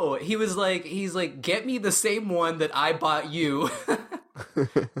 no, he's like, get me the same one that I bought you. I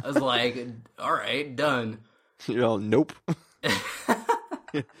was like, all right, done. You're all, nope.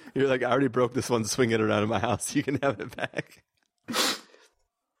 You're like, I already broke this one, swing it around in my house. You can have it back.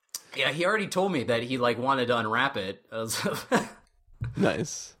 Yeah, he already told me that he like wanted to unwrap it. I was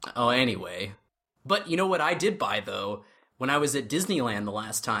Nice. Oh, anyway. But you know what I did buy, though, when I was at Disneyland the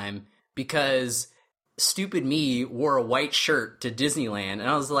last time, because stupid me wore a white shirt to Disneyland, and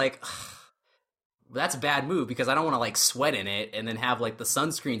I was like, ugh, that's a bad move, because I don't want to, like, sweat in it, and then have, like, the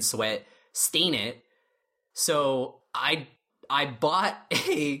sunscreen sweat stain it. So I bought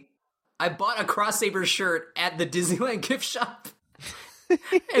a Cross Saber shirt at the Disneyland gift shop.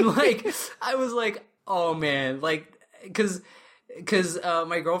 And, like, I was like, oh, man, like, because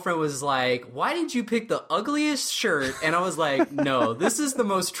my girlfriend was like, why did you pick the ugliest shirt? And I was like, no, this is the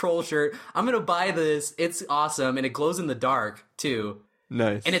most troll shirt. I'm going to buy this. It's awesome. And it glows in the dark, too.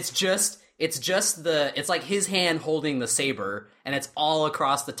 Nice. And it's like his hand holding the saber, and it's all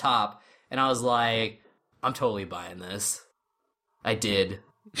across the top. And I was like, I'm totally buying this. I did.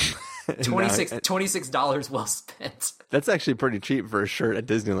 $26 well spent. That's actually pretty cheap for a shirt at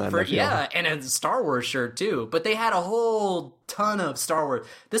Disneyland. Yeah, and a Star Wars shirt too. But they had a whole ton of Star Wars.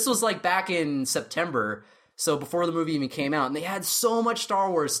 This was like back in September, so before the movie even came out, and they had so much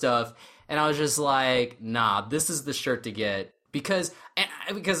Star Wars stuff. And I was just like, nah, this is the shirt to get, because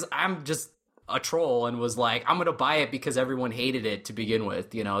I'm just a troll and was like, I'm gonna buy it because everyone hated it to begin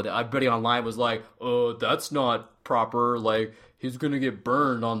with. You know, everybody online was like, oh, that's not proper. Like, he's gonna get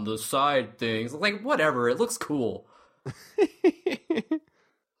burned on the side things. Like, whatever. It looks cool.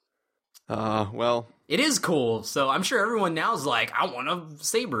 Well, it is cool. So I'm sure everyone now is like, I want a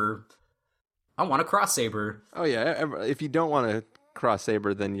saber. I want a cross saber. oh yeah. If you don't want a cross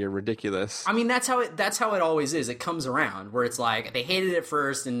saber, then you're ridiculous. I mean, that's how it always is. It comes around where it's like they hated it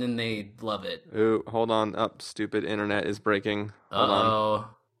first and then they love it. Ooh, hold on. Stupid internet is breaking. Hold on.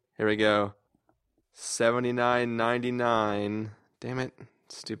 Here we go. $79.99. Damn it.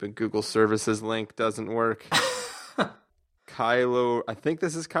 Stupid Google services link doesn't work. I think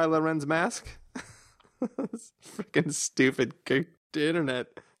this is Kylo Ren's mask. Freaking stupid internet.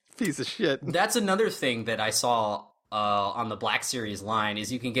 Piece of shit. That's another thing that I saw on the Black Series line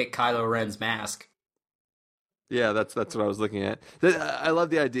is you can get Kylo Ren's mask. Yeah, that's what I was looking at. I love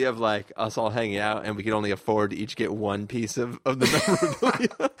the idea of like us all hanging out and we can only afford to each get one piece of the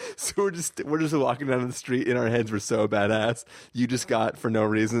memorabilia. So we're just walking down the street in our heads. We're so badass. You just got, for no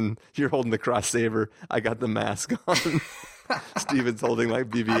reason, you're holding the cross saber. I got the mask on. Steven's holding like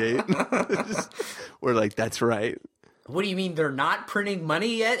BB-8. We're like, that's right. What do you mean they're not printing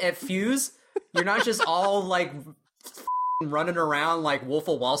money yet at Fuse? You're not just all like running around like Wolf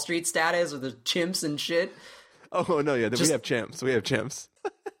of Wall Street status with the chimps and shit. Oh no, yeah, we have chimps. We have chimps.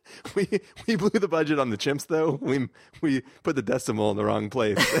 we blew the budget on the chimps though. We put the decimal in the wrong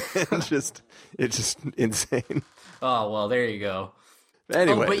place. It's just insane. Oh well, there you go.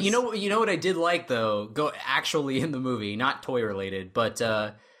 Anyways. Oh, but you know what I did like though, actually in the movie, not toy related, but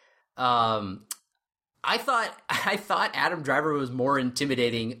I thought Adam Driver was more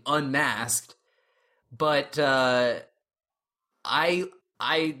intimidating unmasked, but I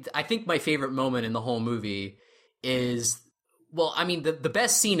think my favorite moment in the whole movie is, well, I mean, the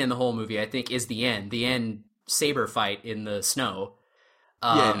best scene in the whole movie, I think, is the end saber fight in the snow.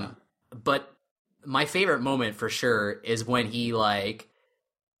 Yeah. But my favorite moment for sure is when he got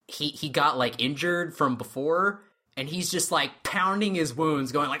like injured from before, and he's just like pounding his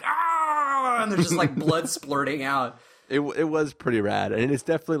wounds, going like, ah, and there's just like blood splurting out. It was pretty rad, and it's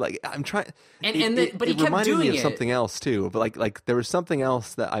definitely like I'm trying. But he kept reminded doing me of something else too. But like there was something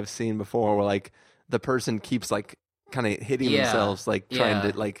else that I've seen before, where like the person keeps like kind of hitting themselves, like trying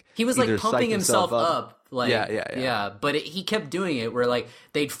to like he was like either pumping psych himself up. Like yeah. But he kept doing it where like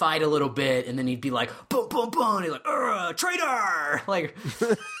they'd fight a little bit, and then he'd be like boom boom boom, and he's like traitor, like.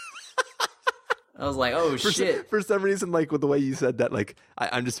 I was like, oh, shit. For some reason, like, with the way you said that, like,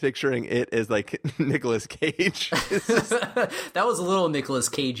 I'm just picturing it as, like, Nicolas Cage. That was a little Nicolas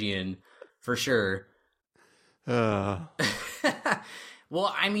Cagean, for sure. Well,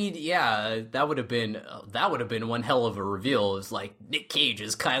 I mean, yeah, that would have been one hell of a reveal. It's like, Nick Cage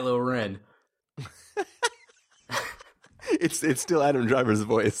is Kylo Ren. It's still Adam Driver's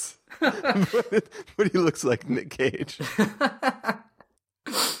voice. But he looks like Nick Cage.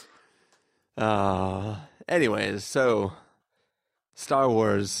 Anyways, so Star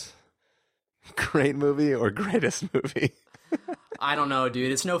Wars Great movie or greatest movie? I don't know,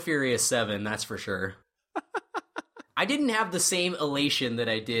 dude. It's no Furious 7, that's for sure. I didn't have the same elation that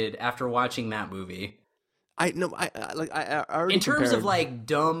I did after watching that movie. I already In terms of compared- like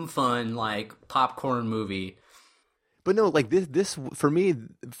dumb fun, like popcorn movie. But no, like this for me,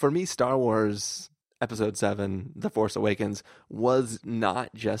 Star Wars Episode 7, The Force Awakens, was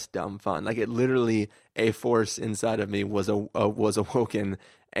not just dumb fun. Like, it literally, a force inside of me was awoken,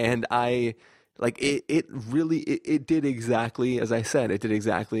 and I, like, it really, it did exactly, as I said, it did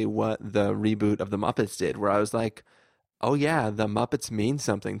exactly what the reboot of the Muppets did, where I was like, oh yeah, the Muppets mean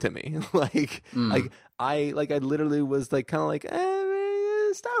something to me. I literally was like, kind of like,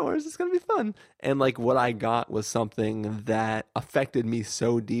 Star Wars, it's gonna be fun. And like, what I got was something that affected me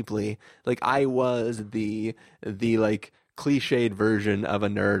so deeply. Like, I was the like cliched version of a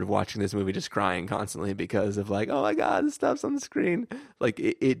nerd watching this movie, just crying constantly because of like, oh my god, this stuff's on the screen. Like,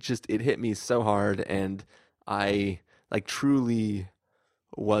 it hit me so hard, and I like truly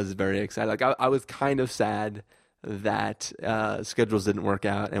was very excited. Like, I was kind of sad that schedules didn't work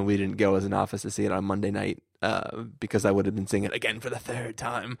out and we didn't go as an office to see it on Monday night, because I would have been seeing it again for the third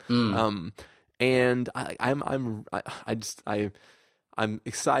time. And I'm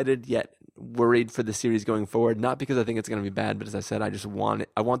excited yet worried for the series going forward. Not because I think it's going to be bad, but as I said, I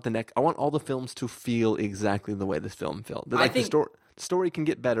want all the films to feel exactly the way this film felt. Like, the story can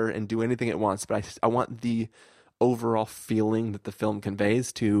get better and do anything it wants, but I want the overall feeling that the film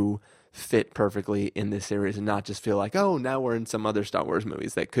conveys to fit perfectly in this series, and not just feel like, oh, now we're in some other Star Wars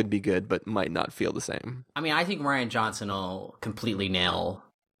movies that could be good but might not feel the same. I mean, I think Rian Johnson will completely nail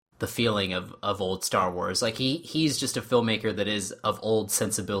the feeling of old Star Wars. Like, he's just a filmmaker that is of old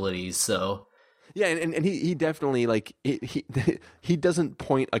sensibilities, so... Yeah, and he definitely, like, he doesn't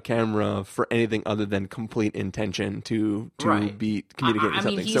point a camera for anything other than complete intention to Right. be communicating I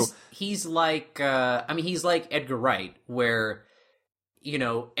mean, something. he's like Edgar Wright, where, you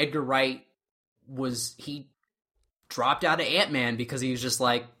know, Edgar Wright he dropped out of Ant-Man because he was just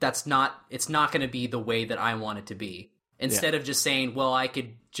like, it's not going to be the way that I want it to be. Instead of just saying, well, I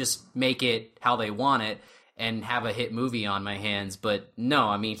could just make it how they want it and have a hit movie on my hands. But no,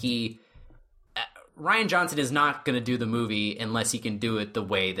 I mean, Rian Johnson is not going to do the movie unless he can do it the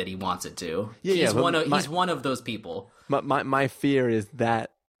way that he wants it to. He's one of those people. My fear is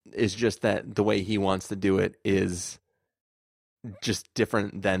just that the way he wants to do it is just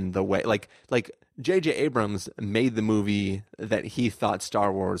different than the way, like J.J. Abrams made the movie that he thought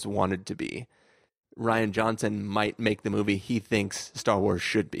Star Wars wanted to be. Rian Johnson might make the movie he thinks Star Wars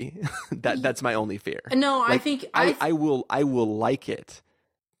should be. That's my only fear. No, like, I think I will like it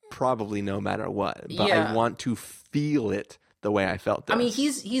probably no matter what, but Yeah. I want to feel it the way I felt this. I mean,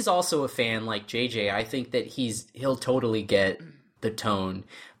 he's also a fan like JJ. I think that he'll totally get the tone.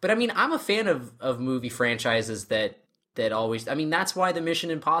 But I mean, I'm a fan of movie franchises that always, I mean, that's why the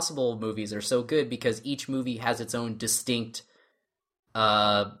Mission Impossible movies are so good, because each movie has its own distinct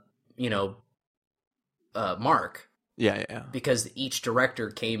mark. Yeah. Because each director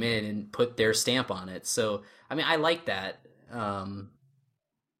came in and put their stamp on it. So, I mean, I like that.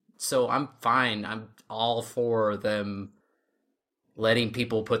 So I'm fine. I'm all for them letting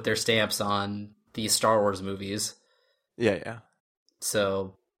people put their stamps on these Star Wars movies. Yeah.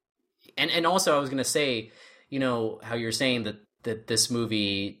 So, and also I was going to say, you know, how you're saying that this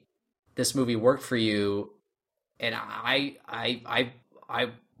movie worked for you, and I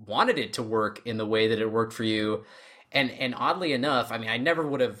wanted it to work in the way that it worked for you. And oddly enough, I mean, I never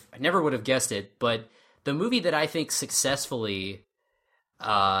would have guessed it, but the movie that I think successfully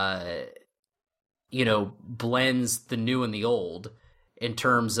blends the new and the old in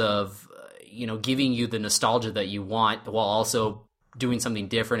terms of, giving you the nostalgia that you want while also doing something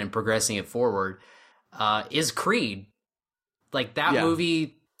different and progressing it forward, is Creed. Like, that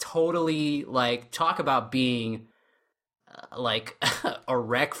movie totally, like, talk about being like a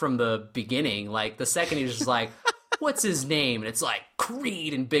wreck from the beginning. Like, the second he's just like, what's his name? And it's like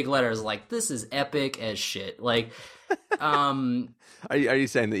Creed in big letters. Like, this is epic as shit. Like, Are you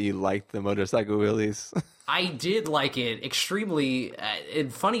saying that you liked the motorcycle wheelies? I did like it extremely.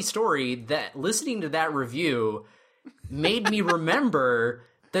 And funny story, that listening to that review made me remember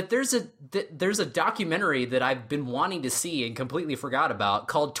that there's a documentary that I've been wanting to see and completely forgot about,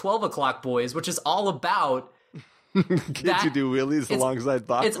 called 12 O'Clock Boys, which is all about Kids who do wheelies alongside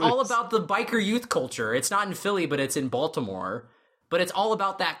bikers. It's all about the biker youth culture. It's not in Philly, but it's in Baltimore. But it's all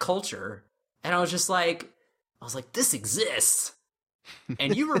about that culture. And I was like, this exists.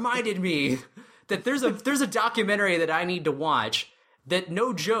 And you reminded me that there's a documentary that I need to watch that,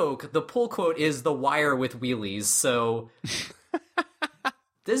 no joke, the pull quote is "The Wire with wheelies." So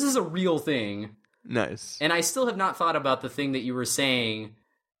This is a real thing. Nice. And I still have not thought about the thing that you were saying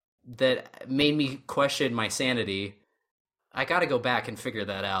that made me question my sanity. I gotta go back and figure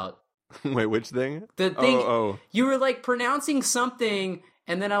that out. Wait, which thing? The thing, Oh. you were like pronouncing something,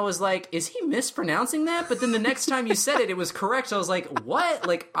 and then I was like, is he mispronouncing that? But then the next time you said it, it was correct. So I was like, what?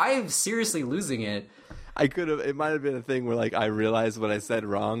 Like, I'm seriously losing it. It might have been a thing where like I realized what I said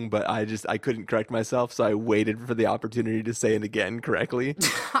wrong, but I couldn't correct myself, so I waited for the opportunity to say it again correctly.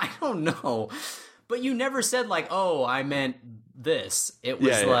 I don't know. But you never said like, oh, I meant this. It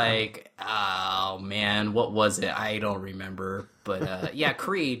was like, oh man, what was it? I don't remember. But yeah,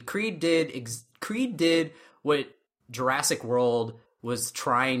 Creed did what Jurassic World was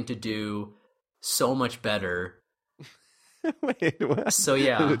trying to do so much better. Wait, what? So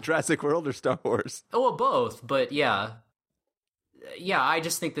yeah, Jurassic World or Star Wars? Oh, well, both. But yeah, I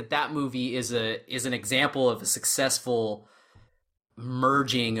just think that movie is an example of a successful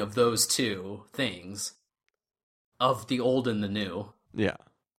merging of those two things, of the old and the new. Yeah.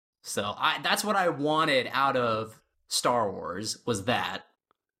 So that's what I wanted out of Star Wars, was that.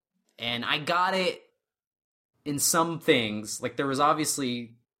 And I got it in some things. Like, there was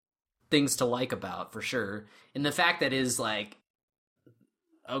obviously things to like about, for sure. And the fact that it is, like,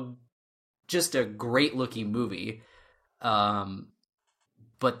 just a great-looking movie. But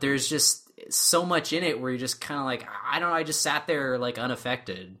there's just so much in it where you're just kind of like, I don't know, I just sat there, like,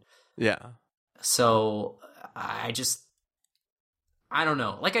 unaffected. Yeah. So, I don't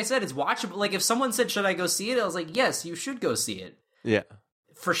know. Like I said, it's watchable. Like, if someone said, should I go see it? I was like, yes, you should go see it. Yeah.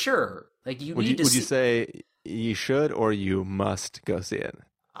 For sure. Like, would you say you should or you must go see it?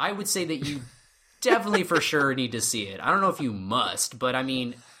 I would say that you definitely for sure need to see it. I don't know if you must, but I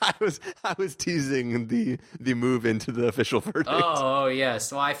mean, I was teasing the move into the official verdict. Oh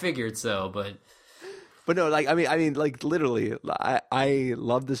yes. Well, I figured so, but no, like I mean, like literally, I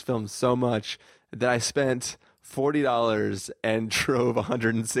love this film so much that I spent $40 and drove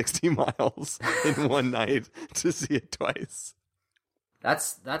 160 miles in one night to see it twice.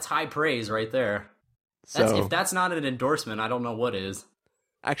 That's high praise right there. So, if that's not an endorsement, I don't know what is.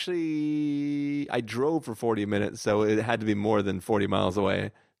 Actually, I drove for 40 minutes, so it had to be more than 40 miles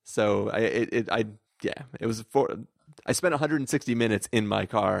away. So I spent 160 minutes in my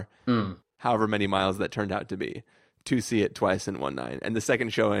car, however many miles that turned out to be, to see it twice in one night. And the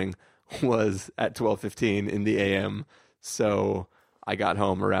second showing was at 12:15 in the AM. So I got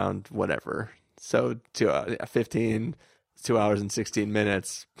home around whatever. So 2 hours and 16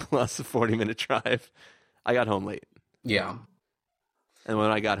 minutes plus a 40-minute drive. I got home late. Yeah. And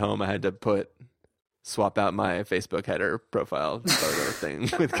when I got home, I had to swap out my Facebook header profile photo thing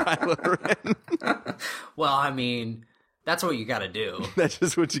with Kylo Ren. Well, I mean, that's what you got to do. That's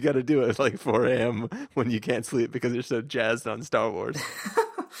just what you got to do at like 4 a.m. when you can't sleep because you're so jazzed on Star Wars.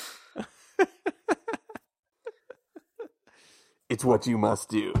 It's what you must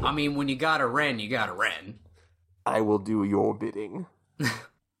do. I mean, when you got a Ren, you got a Ren. I will do your bidding.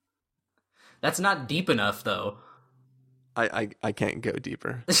 That's not deep enough, though. I can't go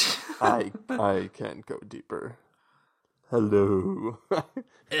deeper. I can't go deeper. Hello.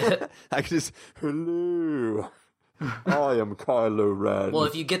 I just hello. I am Kylo Ren. Well,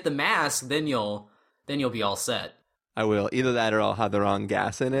 if you get the mask, then you'll be all set. I will. Either that or I'll have the wrong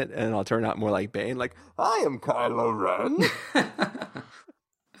gas in it and I'll turn out more like Bane. Like, I am Kylo Ren.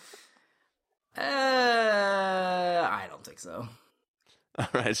 I don't think so. All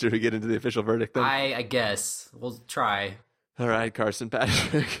right, should we get into the official verdict then? I guess. We'll try. All right, Carson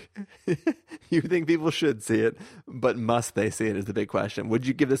Patrick. You think people should see it, but must they see it is the big question. Would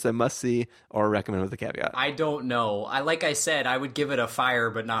you give this a must-see or a recommend with a caveat? I don't know. Like I said, I would give it a fire,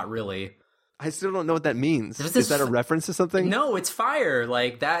 but not really. I still don't know what that means. Is that a reference to something? No, it's fire.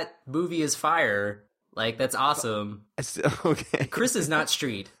 Like, that movie is fire. Like, that's awesome. Okay. Chris is not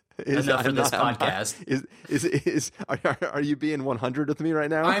street. Enough for this podcast. Are you being 100 with me right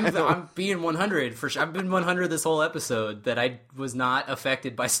now? I'm being 100 for sure. I've been 100 this whole episode that I was not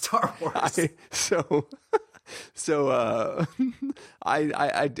affected by Star Wars.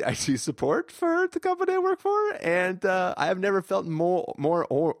 I do support for the company I work for, and I have never felt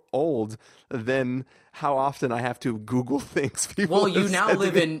more old than how often I have to Google things. Well, you now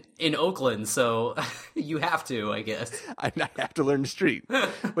live in Oakland, so you have to, I guess. I have to learn the street.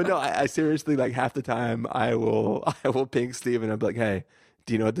 But no, I seriously, like, half the time I will ping Steve and I'll be like, hey,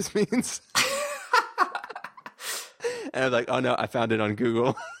 do you know what this means? And I'm like, oh no, I found it on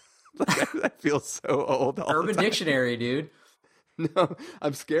Google. Like, I feel so old all Urban the time. Dictionary, dude. No,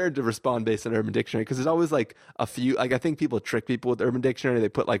 I'm scared to respond based on Urban Dictionary because there's always like a few. Like I think people trick people with Urban Dictionary. They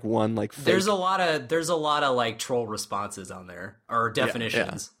put like one like fake. There's a lot of like troll responses on there or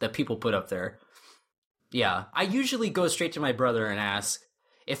definitions that people put up there. Yeah, I usually go straight to my brother and ask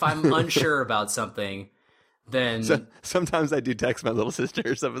if I'm unsure about something. Then sometimes I do text my little sister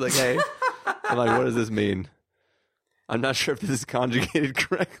or something like, "Hey," I'm like, "What does this mean?" I'm not sure if this is conjugated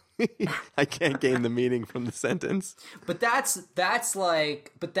correctly. I can't gain the meaning from the sentence. But that's what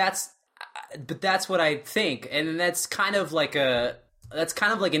I think, and that's kind of like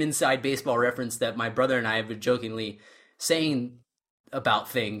an inside baseball reference that my brother and I have been jokingly saying about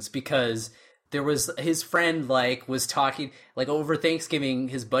things, because there was his friend was talking over Thanksgiving.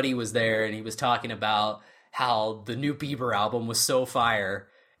 His buddy was there, and he was talking about how the new Bieber album was so fire,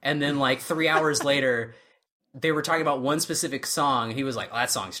 and then 3 hours later. They were talking about one specific song. He was like, "Oh,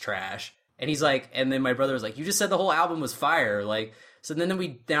 that song's trash." And he's like, and then my brother was like, "You just said the whole album was fire." So then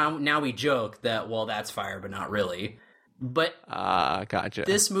now we joke that, well, that's fire, but not really. But gotcha.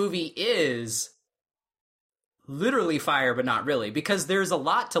 This movie is literally fire, but not really, because there's a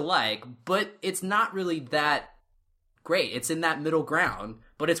lot to like, but it's not really that great. It's in that middle ground,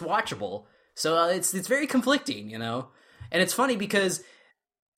 but it's watchable. So it's very conflicting, And it's funny because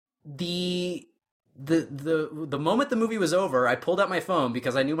the moment the movie was over, I pulled out my phone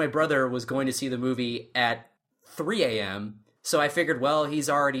because I knew my brother was going to see the movie at 3 a.m. So I figured, well, he's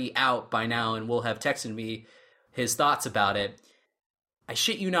already out by now and will have texted me his thoughts about it. I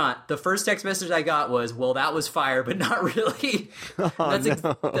shit you not. The first text message I got was, "Well, that was fire, but not really."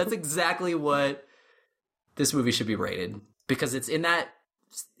 That's exactly what this movie should be rated, because it's in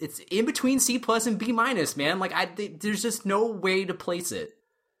between C+ and B-, man. There's just no way to place it.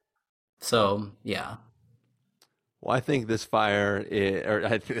 So, yeah. Well, I think this movie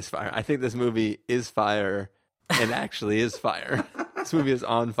is fire and actually is fire. This movie is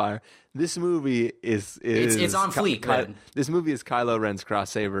on fire. This movie is it's on fleek. This movie is Kylo Ren's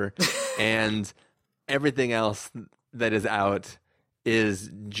cross-saber, and everything else that is out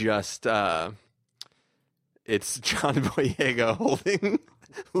is just it's John Boyega holding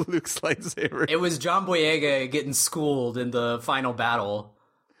Luke's lightsaber. It was John Boyega getting schooled in the final battle.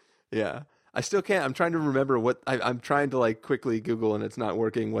 Yeah. I still can't. I'm trying to remember what I'm trying to quickly Google, and it's not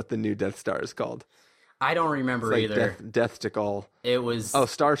working, what the new Death Star is called. I don't remember either. Deathstickle. It was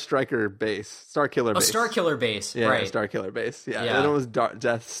Star Striker Base. Star Killer Base. Star Killer Base. Yeah, right. Star Killer Base. Yeah. That one was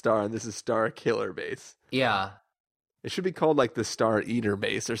Death Star, and this is Star Killer Base. Yeah. It should be called the Star Eater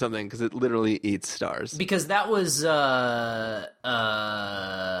Base or something, because it literally eats stars. Because that was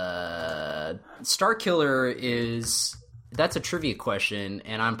Star Killer is. That's a trivia question,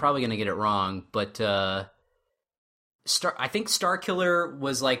 and I'm probably going to get it wrong, but I think Star Killer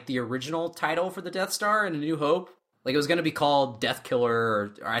was the original title for the Death Star in A New Hope. It was going to be called Death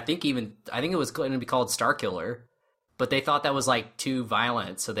Killer, or I think it was going to be called Star Killer, but they thought that was too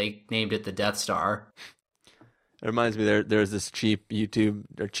violent, so they named it the Death Star. It reminds me, there's this cheesy YouTube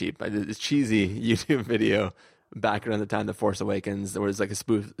video back around the time The Force Awakens. There was a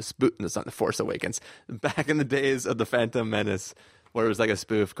spoof. It's not The Force Awakens. Back in the days of The Phantom Menace, where it was a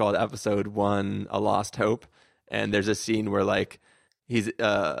spoof called Episode 1, A Lost Hope. And there's a scene where he's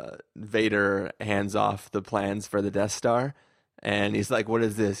Vader hands off the plans for the Death Star, and he's like, "What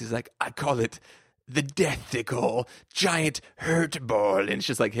is this?" He's like, "I call it the Deathical Giant Hurt Ball," and it's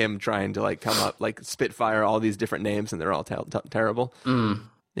just him trying to come up spitfire all these different names, and they're all terrible.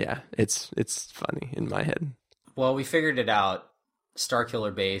 Yeah, it's funny in my head. Well, we figured it out. Star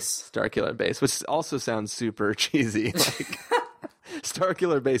Killer Base, which also sounds super cheesy. Star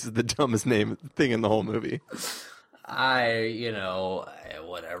Killer Base is the dumbest thing in the whole movie.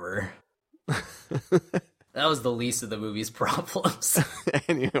 Whatever. That was the least of the movie's problems.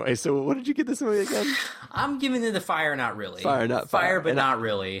 Anyway, so what did you get this movie again? I'm giving it the fire, not really. Fire, not fire. But not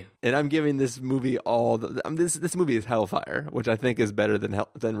really. And I'm giving this movie this movie is Hellfire, which I think is better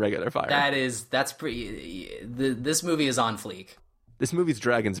than regular fire. That's pretty. This movie is on fleek. This movie's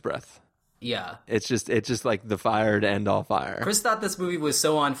Dragon's Breath. Yeah. It's just the fire to end all fire. Chris thought this movie was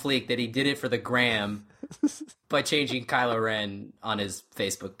so on fleek that he did it for the gram by changing Kylo Ren on his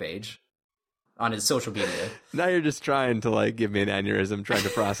Facebook page. On his social media. Now you're just trying to give me an aneurysm, trying to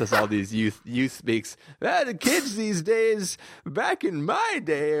process all these youth speaks. The kids these days, back in my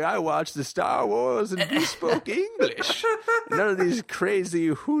day, I watched the Star Wars and we spoke English. None of these crazy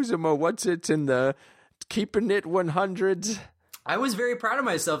who's'em what's it in the keeping it 100s. I was very proud of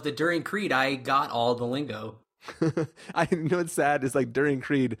myself that during Creed I got all the lingo. I know what's sad is during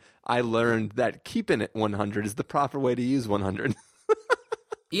Creed I learned that keeping it 100 is the proper way to use 100.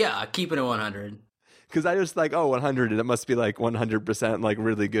 Yeah, keeping it 100. Because I was like, 100, and it must be like 100% like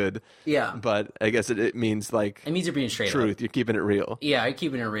really good. Yeah. But I guess it means like It means you're being straight truth. up. You're keeping it real. Yeah, you're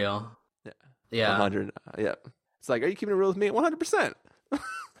keeping it real. Yeah. 100. Yeah. It's like, are you keeping it real with me? 100%.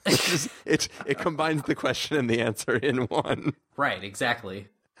 It combines the question and the answer in one. Right, exactly.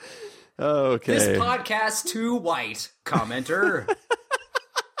 Okay. This podcast too white, commenter.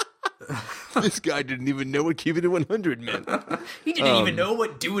 This guy didn't even know what keeping it 100 meant. He didn't even know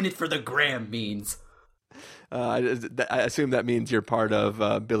what doing it for the gram means. I assume that means you're part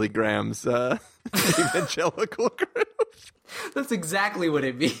of Billy Graham's evangelical group. That's exactly what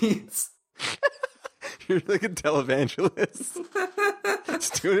it means. You're like a televangelist.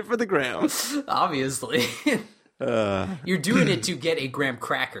 Just doing it for the gram. Obviously. You're doing it to get a graham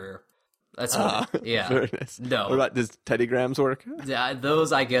cracker. That's what, yeah. Very nice. No. What about, does Teddy Grahams work? Yeah,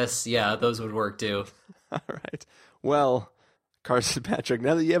 those, I guess, those would work too. All right. Well, Carson Patrick,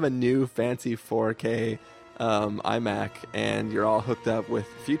 now that you have a new fancy 4K iMac and you're all hooked up with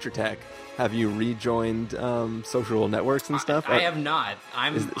future tech, have you rejoined social networks and stuff? I have not.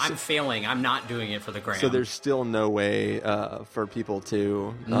 I'm failing. I'm not doing it for the gram. So there's still no way for people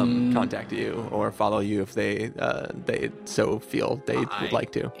to contact you or follow you if they so feel they would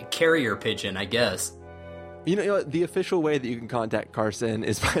like to. Carrier pigeon, I guess. You know, the official way that you can contact Carson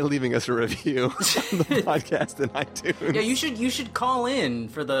is by leaving us a review on the podcast in iTunes. Yeah, you should call in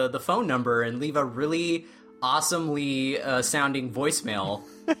for the phone number and leave a really awesomely sounding voicemail.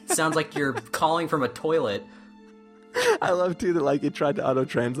 Sounds like you're calling from a toilet. I love too that like it tried to auto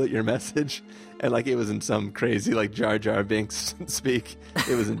translate your message and like it was in some crazy like Jar Jar Binks speak.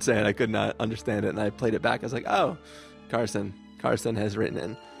 It was insane. I could not understand it, and I played it back. I was like, oh, Carson has written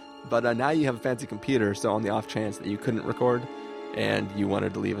in. But now you have a fancy computer, so on the off chance that you couldn't record and you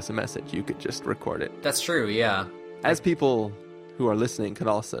wanted to leave us a message, you could just record it. That's true, yeah. As people who are listening could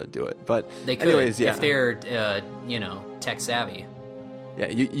also do it, but they could, anyways, yeah. If they're tech savvy. Yeah,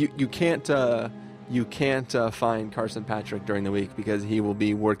 you can't find Carson Patrick during the week because he will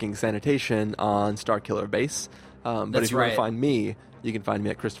be working sanitation on Starkiller Base. But if you want to find me, you can find me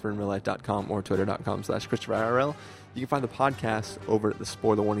at ChristopherInRealLife.com or Twitter.com/ChristopherIRL. You can find the podcast over at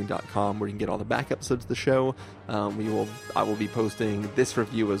thespoilerwarning.com where you can get all the back episodes of the show. I will be posting this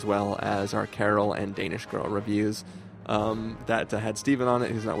review as well as our Carol and Danish Girl reviews. That had Steven on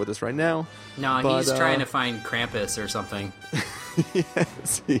it, who's not with us right now. No, he's trying to find Krampus or something.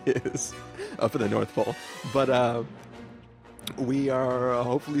 Yes, he is. Up in the North Pole. But we are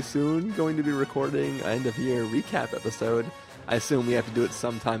hopefully soon going to be recording an end-of-year recap episode. I assume we have to do it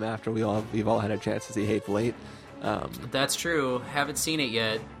sometime after we've all had a chance to see Hateful Eight. That's true. Haven't seen it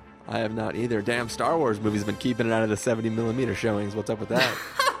yet. I have not either. Damn, Star Wars movies have been keeping it out of the 70mm showings. What's up with that?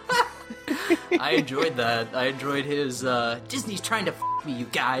 I enjoyed that. I enjoyed his, Disney's trying to me, you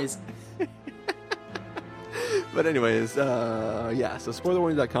guys. But anyways, so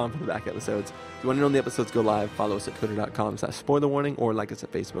spoilerwarning.com for the back episodes. If you want to know when the episodes go live, follow us at twitter.com/spoilerwarning or like us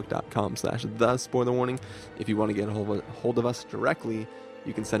at facebook.com/thespoilerwarning. If you want to get a hold of us directly,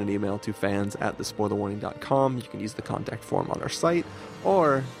 you can send an email to fans@thespoilerwarning.com. You can use the contact form on our site,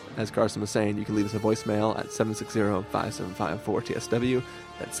 or, as Carson was saying, you can leave us a voicemail at 760-575-4TSW.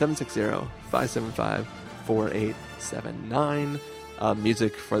 That's 760-575-4879.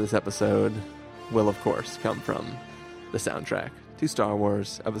 Music for this episode will, of course, come from the soundtrack to Star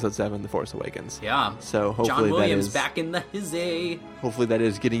Wars Episode 7, The Force Awakens. Yeah. So hopefully John Williams that is, back in the hizzy. Hopefully that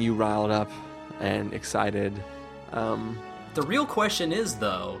is getting you riled up and excited. The real question is,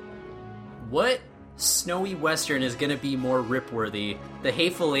 though, what snowy western is going to be more rip-worthy, The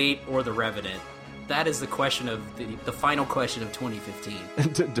Hateful Eight or The Revenant? That is the question of the final question of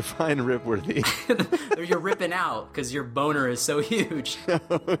 2015. Define rip-worthy. You're ripping out because your boner is so huge.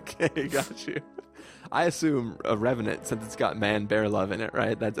 Okay, got you. I assume a Revenant, since it's got man-bear love in it,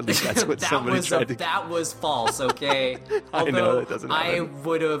 right? At least that's what somebody tried to... That was false, okay? I know, that doesn't happen. I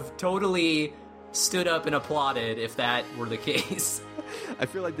would have totally stood up and applauded if that were the case. I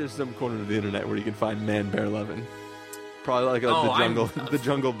feel like there's some corner of the internet where you can find man-bear loving. Probably like the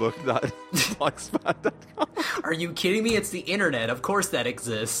jungle book.blogspot.com. Are you kidding me? It's the internet. Of course that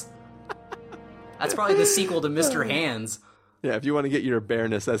exists. That's probably the sequel to Mr. Hands. Yeah, if you want to get your bare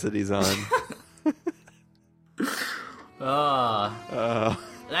necessities on.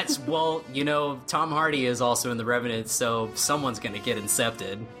 That's, well, Tom Hardy is also in The Revenant, so someone's going to get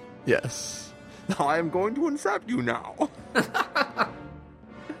incepted. Yes. I am going to incept you now.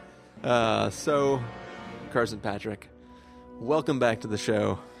 So, Carson Patrick, welcome back to the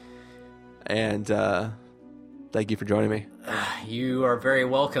show, and thank you for joining me. You are very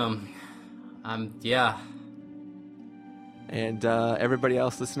welcome. Yeah. And everybody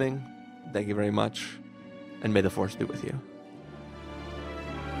else listening, thank you very much. and may the Force be with you.